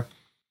barrier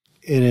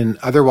in an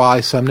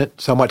otherwise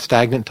somewhat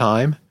stagnant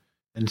time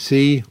and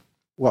see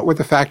what were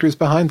the factors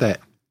behind that.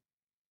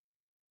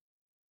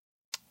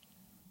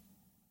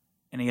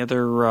 Any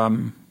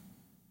other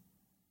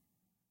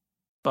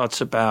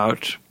thoughts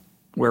about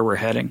where we're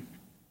heading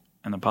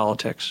and the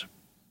politics?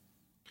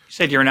 You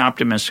said you're an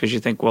optimist because you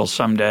think we'll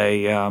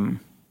someday,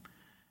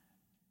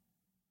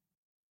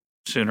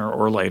 sooner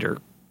or later,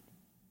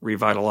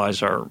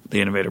 revitalize the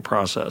innovative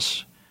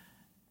process.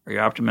 Are you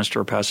optimist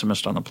or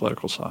pessimist on the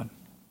political side?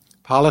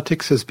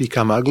 Politics has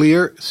become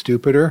uglier,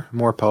 stupider,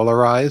 more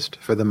polarized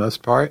for the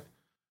most part.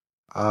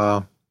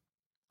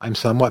 I'm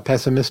somewhat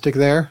pessimistic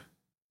there.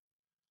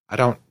 I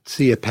don't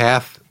see a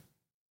path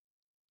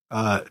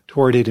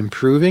toward it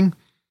improving.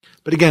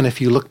 But again, if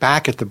you look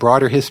back at the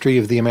broader history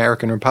of the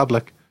American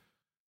Republic,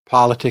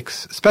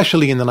 politics,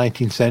 especially in the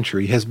 19th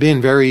century, has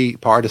been very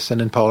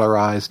partisan and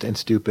polarized and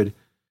stupid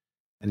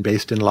and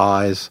based in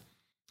lies.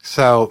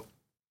 So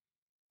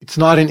it's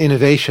not an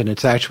innovation.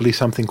 It's actually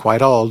something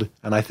quite old,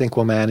 and I think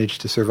we'll manage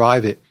to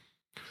survive it.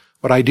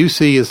 What I do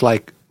see is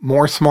like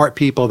more smart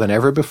people than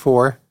ever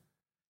before,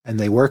 and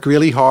they work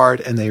really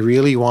hard, and they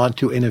really want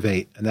to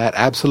innovate. And that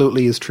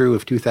absolutely is true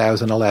of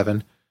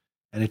 2011,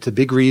 and it's a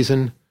big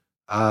reason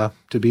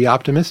to be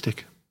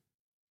optimistic.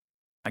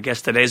 I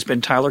guess today's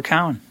been Tyler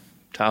Cowen.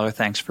 Tyler,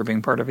 thanks for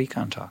being part of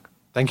Econ Talk.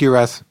 Thank you,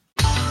 Russ.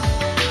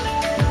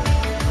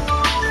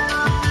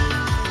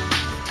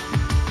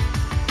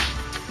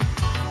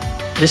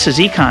 This is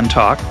Econ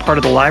Talk, part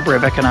of the Library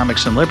of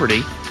Economics and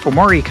Liberty. For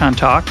more Econ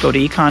Talk, go to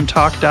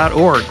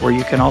econtalk.org, where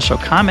you can also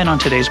comment on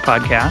today's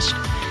podcast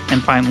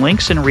and find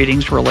links and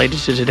readings related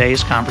to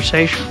today's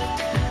conversation.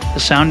 The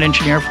sound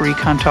engineer for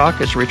Econ Talk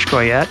is Rich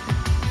Goyette.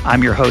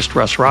 I'm your host,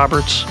 Russ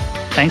Roberts.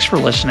 Thanks for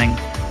listening.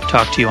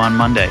 Talk to you on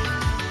Monday.